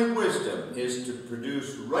heavenly wisdom is to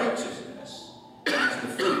produce righteousness as the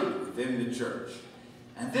fruit within the church.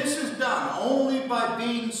 And this is done only by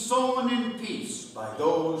being sown in peace by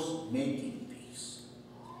those making peace.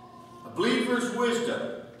 A believer's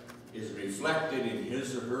wisdom is reflected in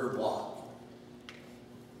his or her walk.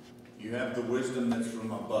 You have the wisdom that's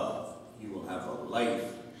from above. You will have a life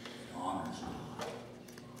that honors God.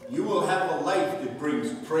 You will have a life that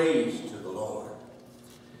brings praise to the Lord.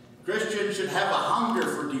 Christians should have a hunger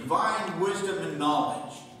for divine wisdom and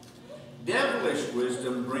knowledge. Devilish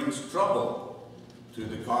wisdom brings trouble to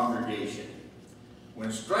the congregation.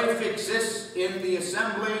 When strife exists in the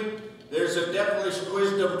assembly, there's a devilish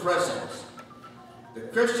wisdom present. The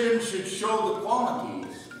Christian should show the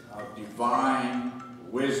qualities of divine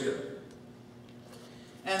wisdom.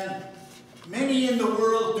 And many in the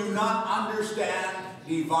world do not understand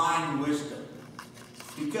divine wisdom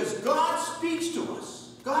because God speaks to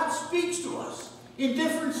us. God speaks to us in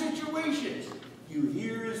different situations. You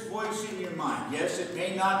hear his voice in your mind. Yes, it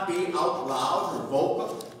may not be out loud or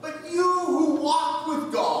vocal, but you who walk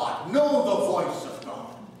with God know the voice of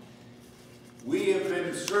God. We have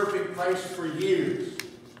been serving Christ for years,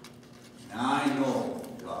 and I know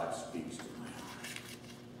God speaks to my heart.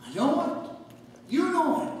 I know it. You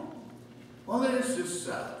know it. Well, there's this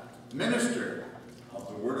minister of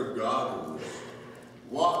the Word of God who was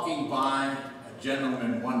walking by a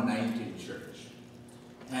gentleman one night in church,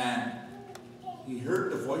 and he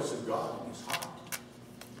heard the voice of God in his heart.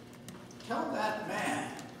 Tell that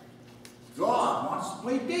man God wants to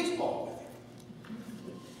play baseball with him.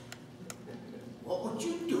 What would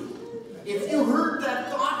you do if you heard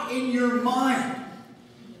that thought in your mind?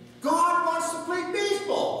 God wants to play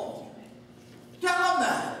baseball with you. Tell him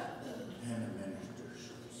that. And the minister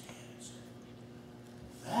shook his head and said,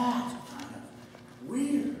 that's kind of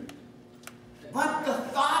weird. But the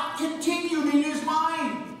thought continued in his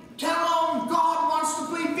mind. Tell him God wants to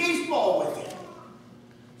play baseball with him.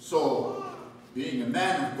 So, being a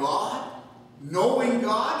man of God, knowing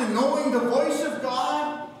God and knowing the voice of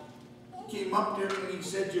God, he came up to him and he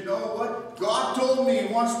said, you know what? God told me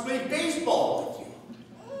he wants to play baseball with you.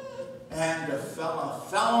 And the fella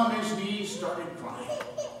fell on his knees, started crying.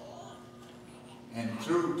 And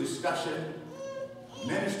through discussion, the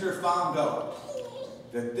minister found out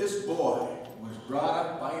that this boy was brought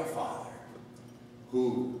up by a father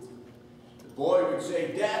who, the boy would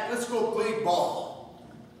say, Dad, let's go play ball.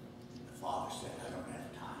 The father said, I don't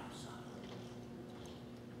have time, son.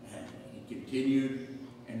 And he continued,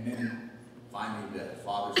 and then finally the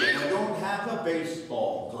father said, I don't have a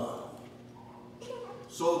baseball glove.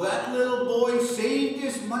 So that little boy saved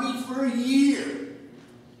his money for a year.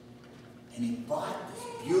 And he bought this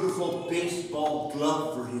beautiful baseball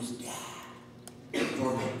glove for his dad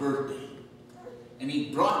for his birthday. And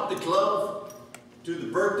he brought the glove to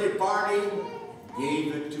the birthday party and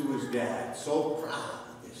gave it to his dad. So proud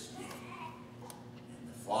of this gift.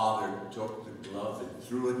 And the father took the glove and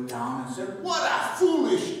threw it down and said, what a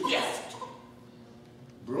foolish gift!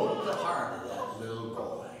 Broke the heart of that little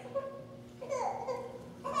boy.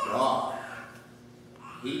 God,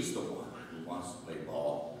 he's the one who wants to play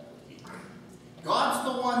ball. God's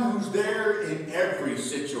the one who's there in every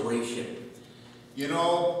situation. You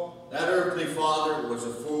know, that earthly father was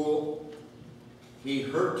a fool. He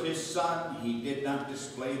hurt his son. He did not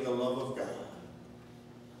display the love of God.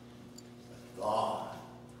 But God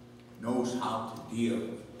knows how to deal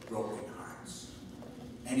with broken hearts.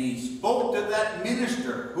 And he spoke to that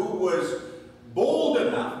minister who was bold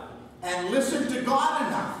enough and listened to God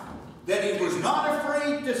enough that he was not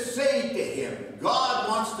afraid to say to him, God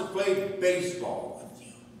wants to play baseball with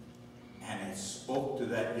you. And it spoke to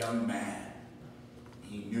that young man.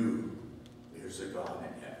 He knew there's a God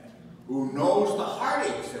in heaven who knows the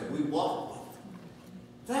heartaches that we walk with.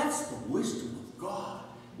 That's the wisdom of God.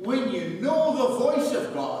 When you know the voice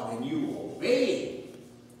of God and you obey,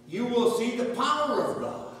 you will see the power of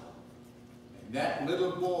God. And that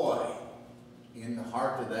little boy in the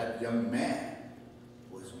heart of that young man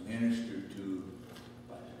was ministered to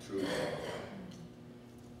by the true God.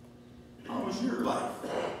 How is your life?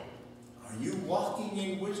 Are you walking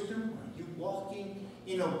in wisdom? Are you walking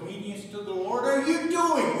in obedience to the Lord? Are you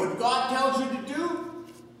doing what God tells you to do?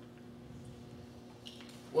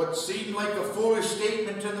 What seemed like a foolish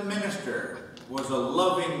statement to the minister was a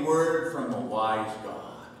loving word from a wise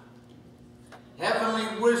God.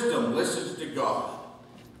 Heavenly wisdom listens to God.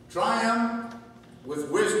 Triumph with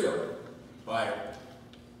wisdom by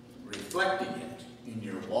reflecting it in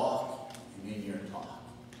your walk and in your talk.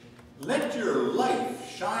 Let your life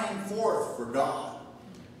shine forth for God,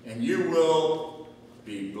 and you will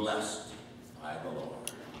be blessed by the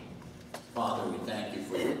Lord. Father, we thank you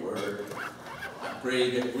for your word. I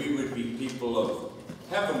pray that we would be people of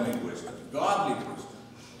heavenly wisdom, godly wisdom.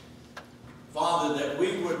 Father, that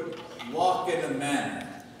we would walk in a manner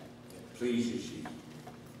that pleases you.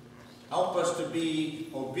 Help us to be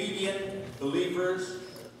obedient believers,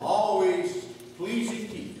 always pleasing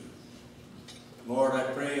to you. Lord, I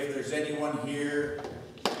pray if there's anyone here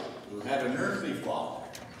who had an earthly father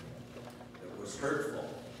that was hurtful,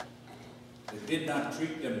 that did not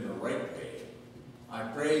treat them the right way, I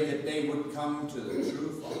pray that they would come to the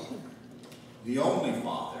true Father, the only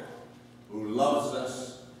Father who loves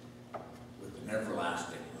us with an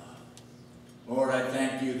everlasting love. Lord, I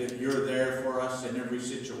thank you that you're there for us in every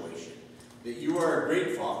situation, that you are a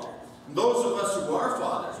great Father. And those of us who are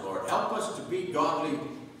fathers, Lord, help us to be godly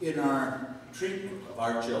in our treatment of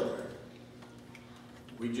our children.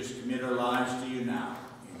 We just commit our lives to you now.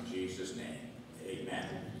 In Jesus' name, amen.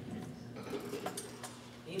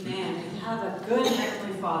 Amen. We have a good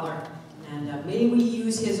Heavenly Father, and may we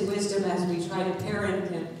use his wisdom as we try to parent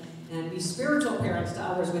and be spiritual parents to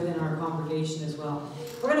others within our congregation as well.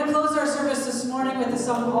 We're going to close our service this morning with the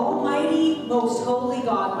song, Almighty, Most Holy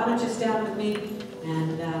God. Why don't you stand with me,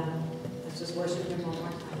 and let's just worship him one more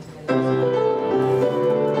time together.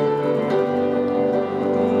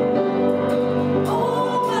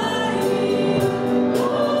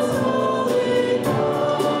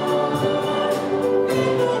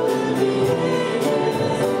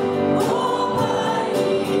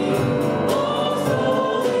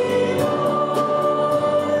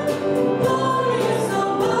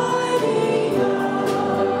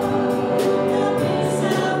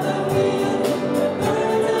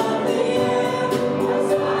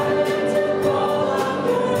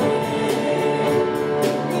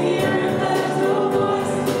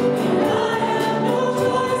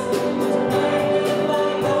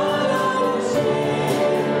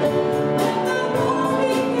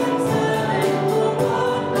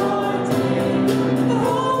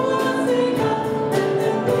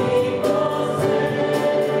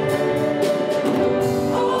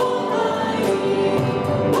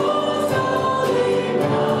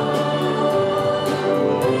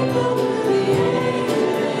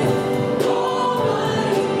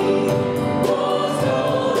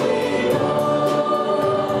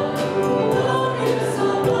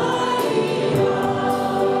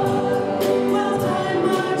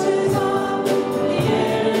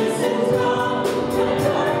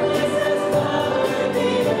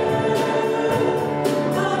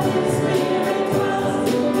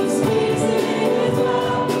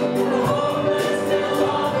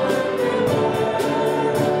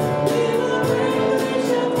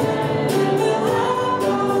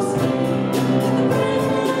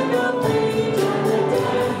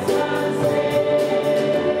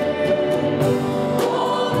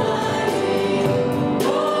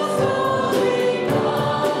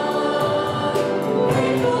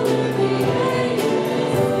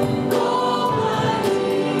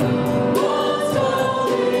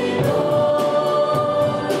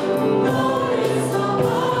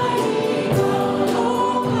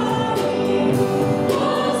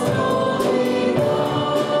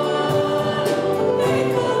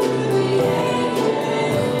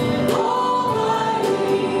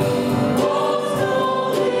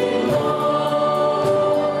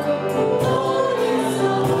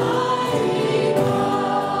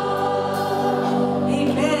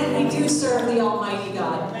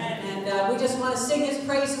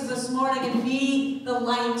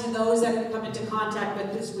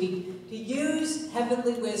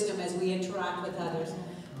 Heavenly wisdom as we interact with others.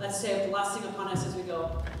 Let's say a blessing upon us as we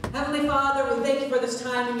go. Heavenly Father, we thank you for this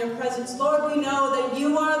time in your presence. Lord, we know that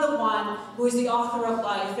you are the one who is the author of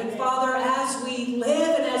life. And Father, as we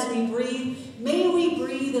live and as we breathe, may we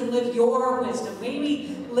breathe and live your wisdom. May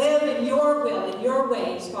we live in your will, in your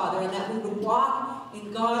ways, Father, and that we would walk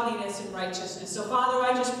in godliness and righteousness. So Father,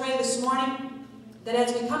 I just pray this morning that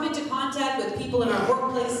as we come into contact with people in our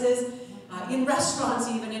workplaces, in restaurants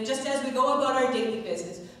even, and just as we go about our daily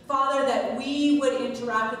business, Father, that we would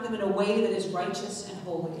interact with them in a way that is righteous and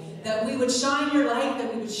holy, that we would shine your light,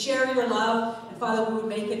 that we would share your love, and Father, we would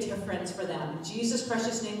make a difference for them. In Jesus'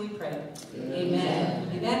 precious name we pray. Amen.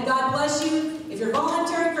 Amen.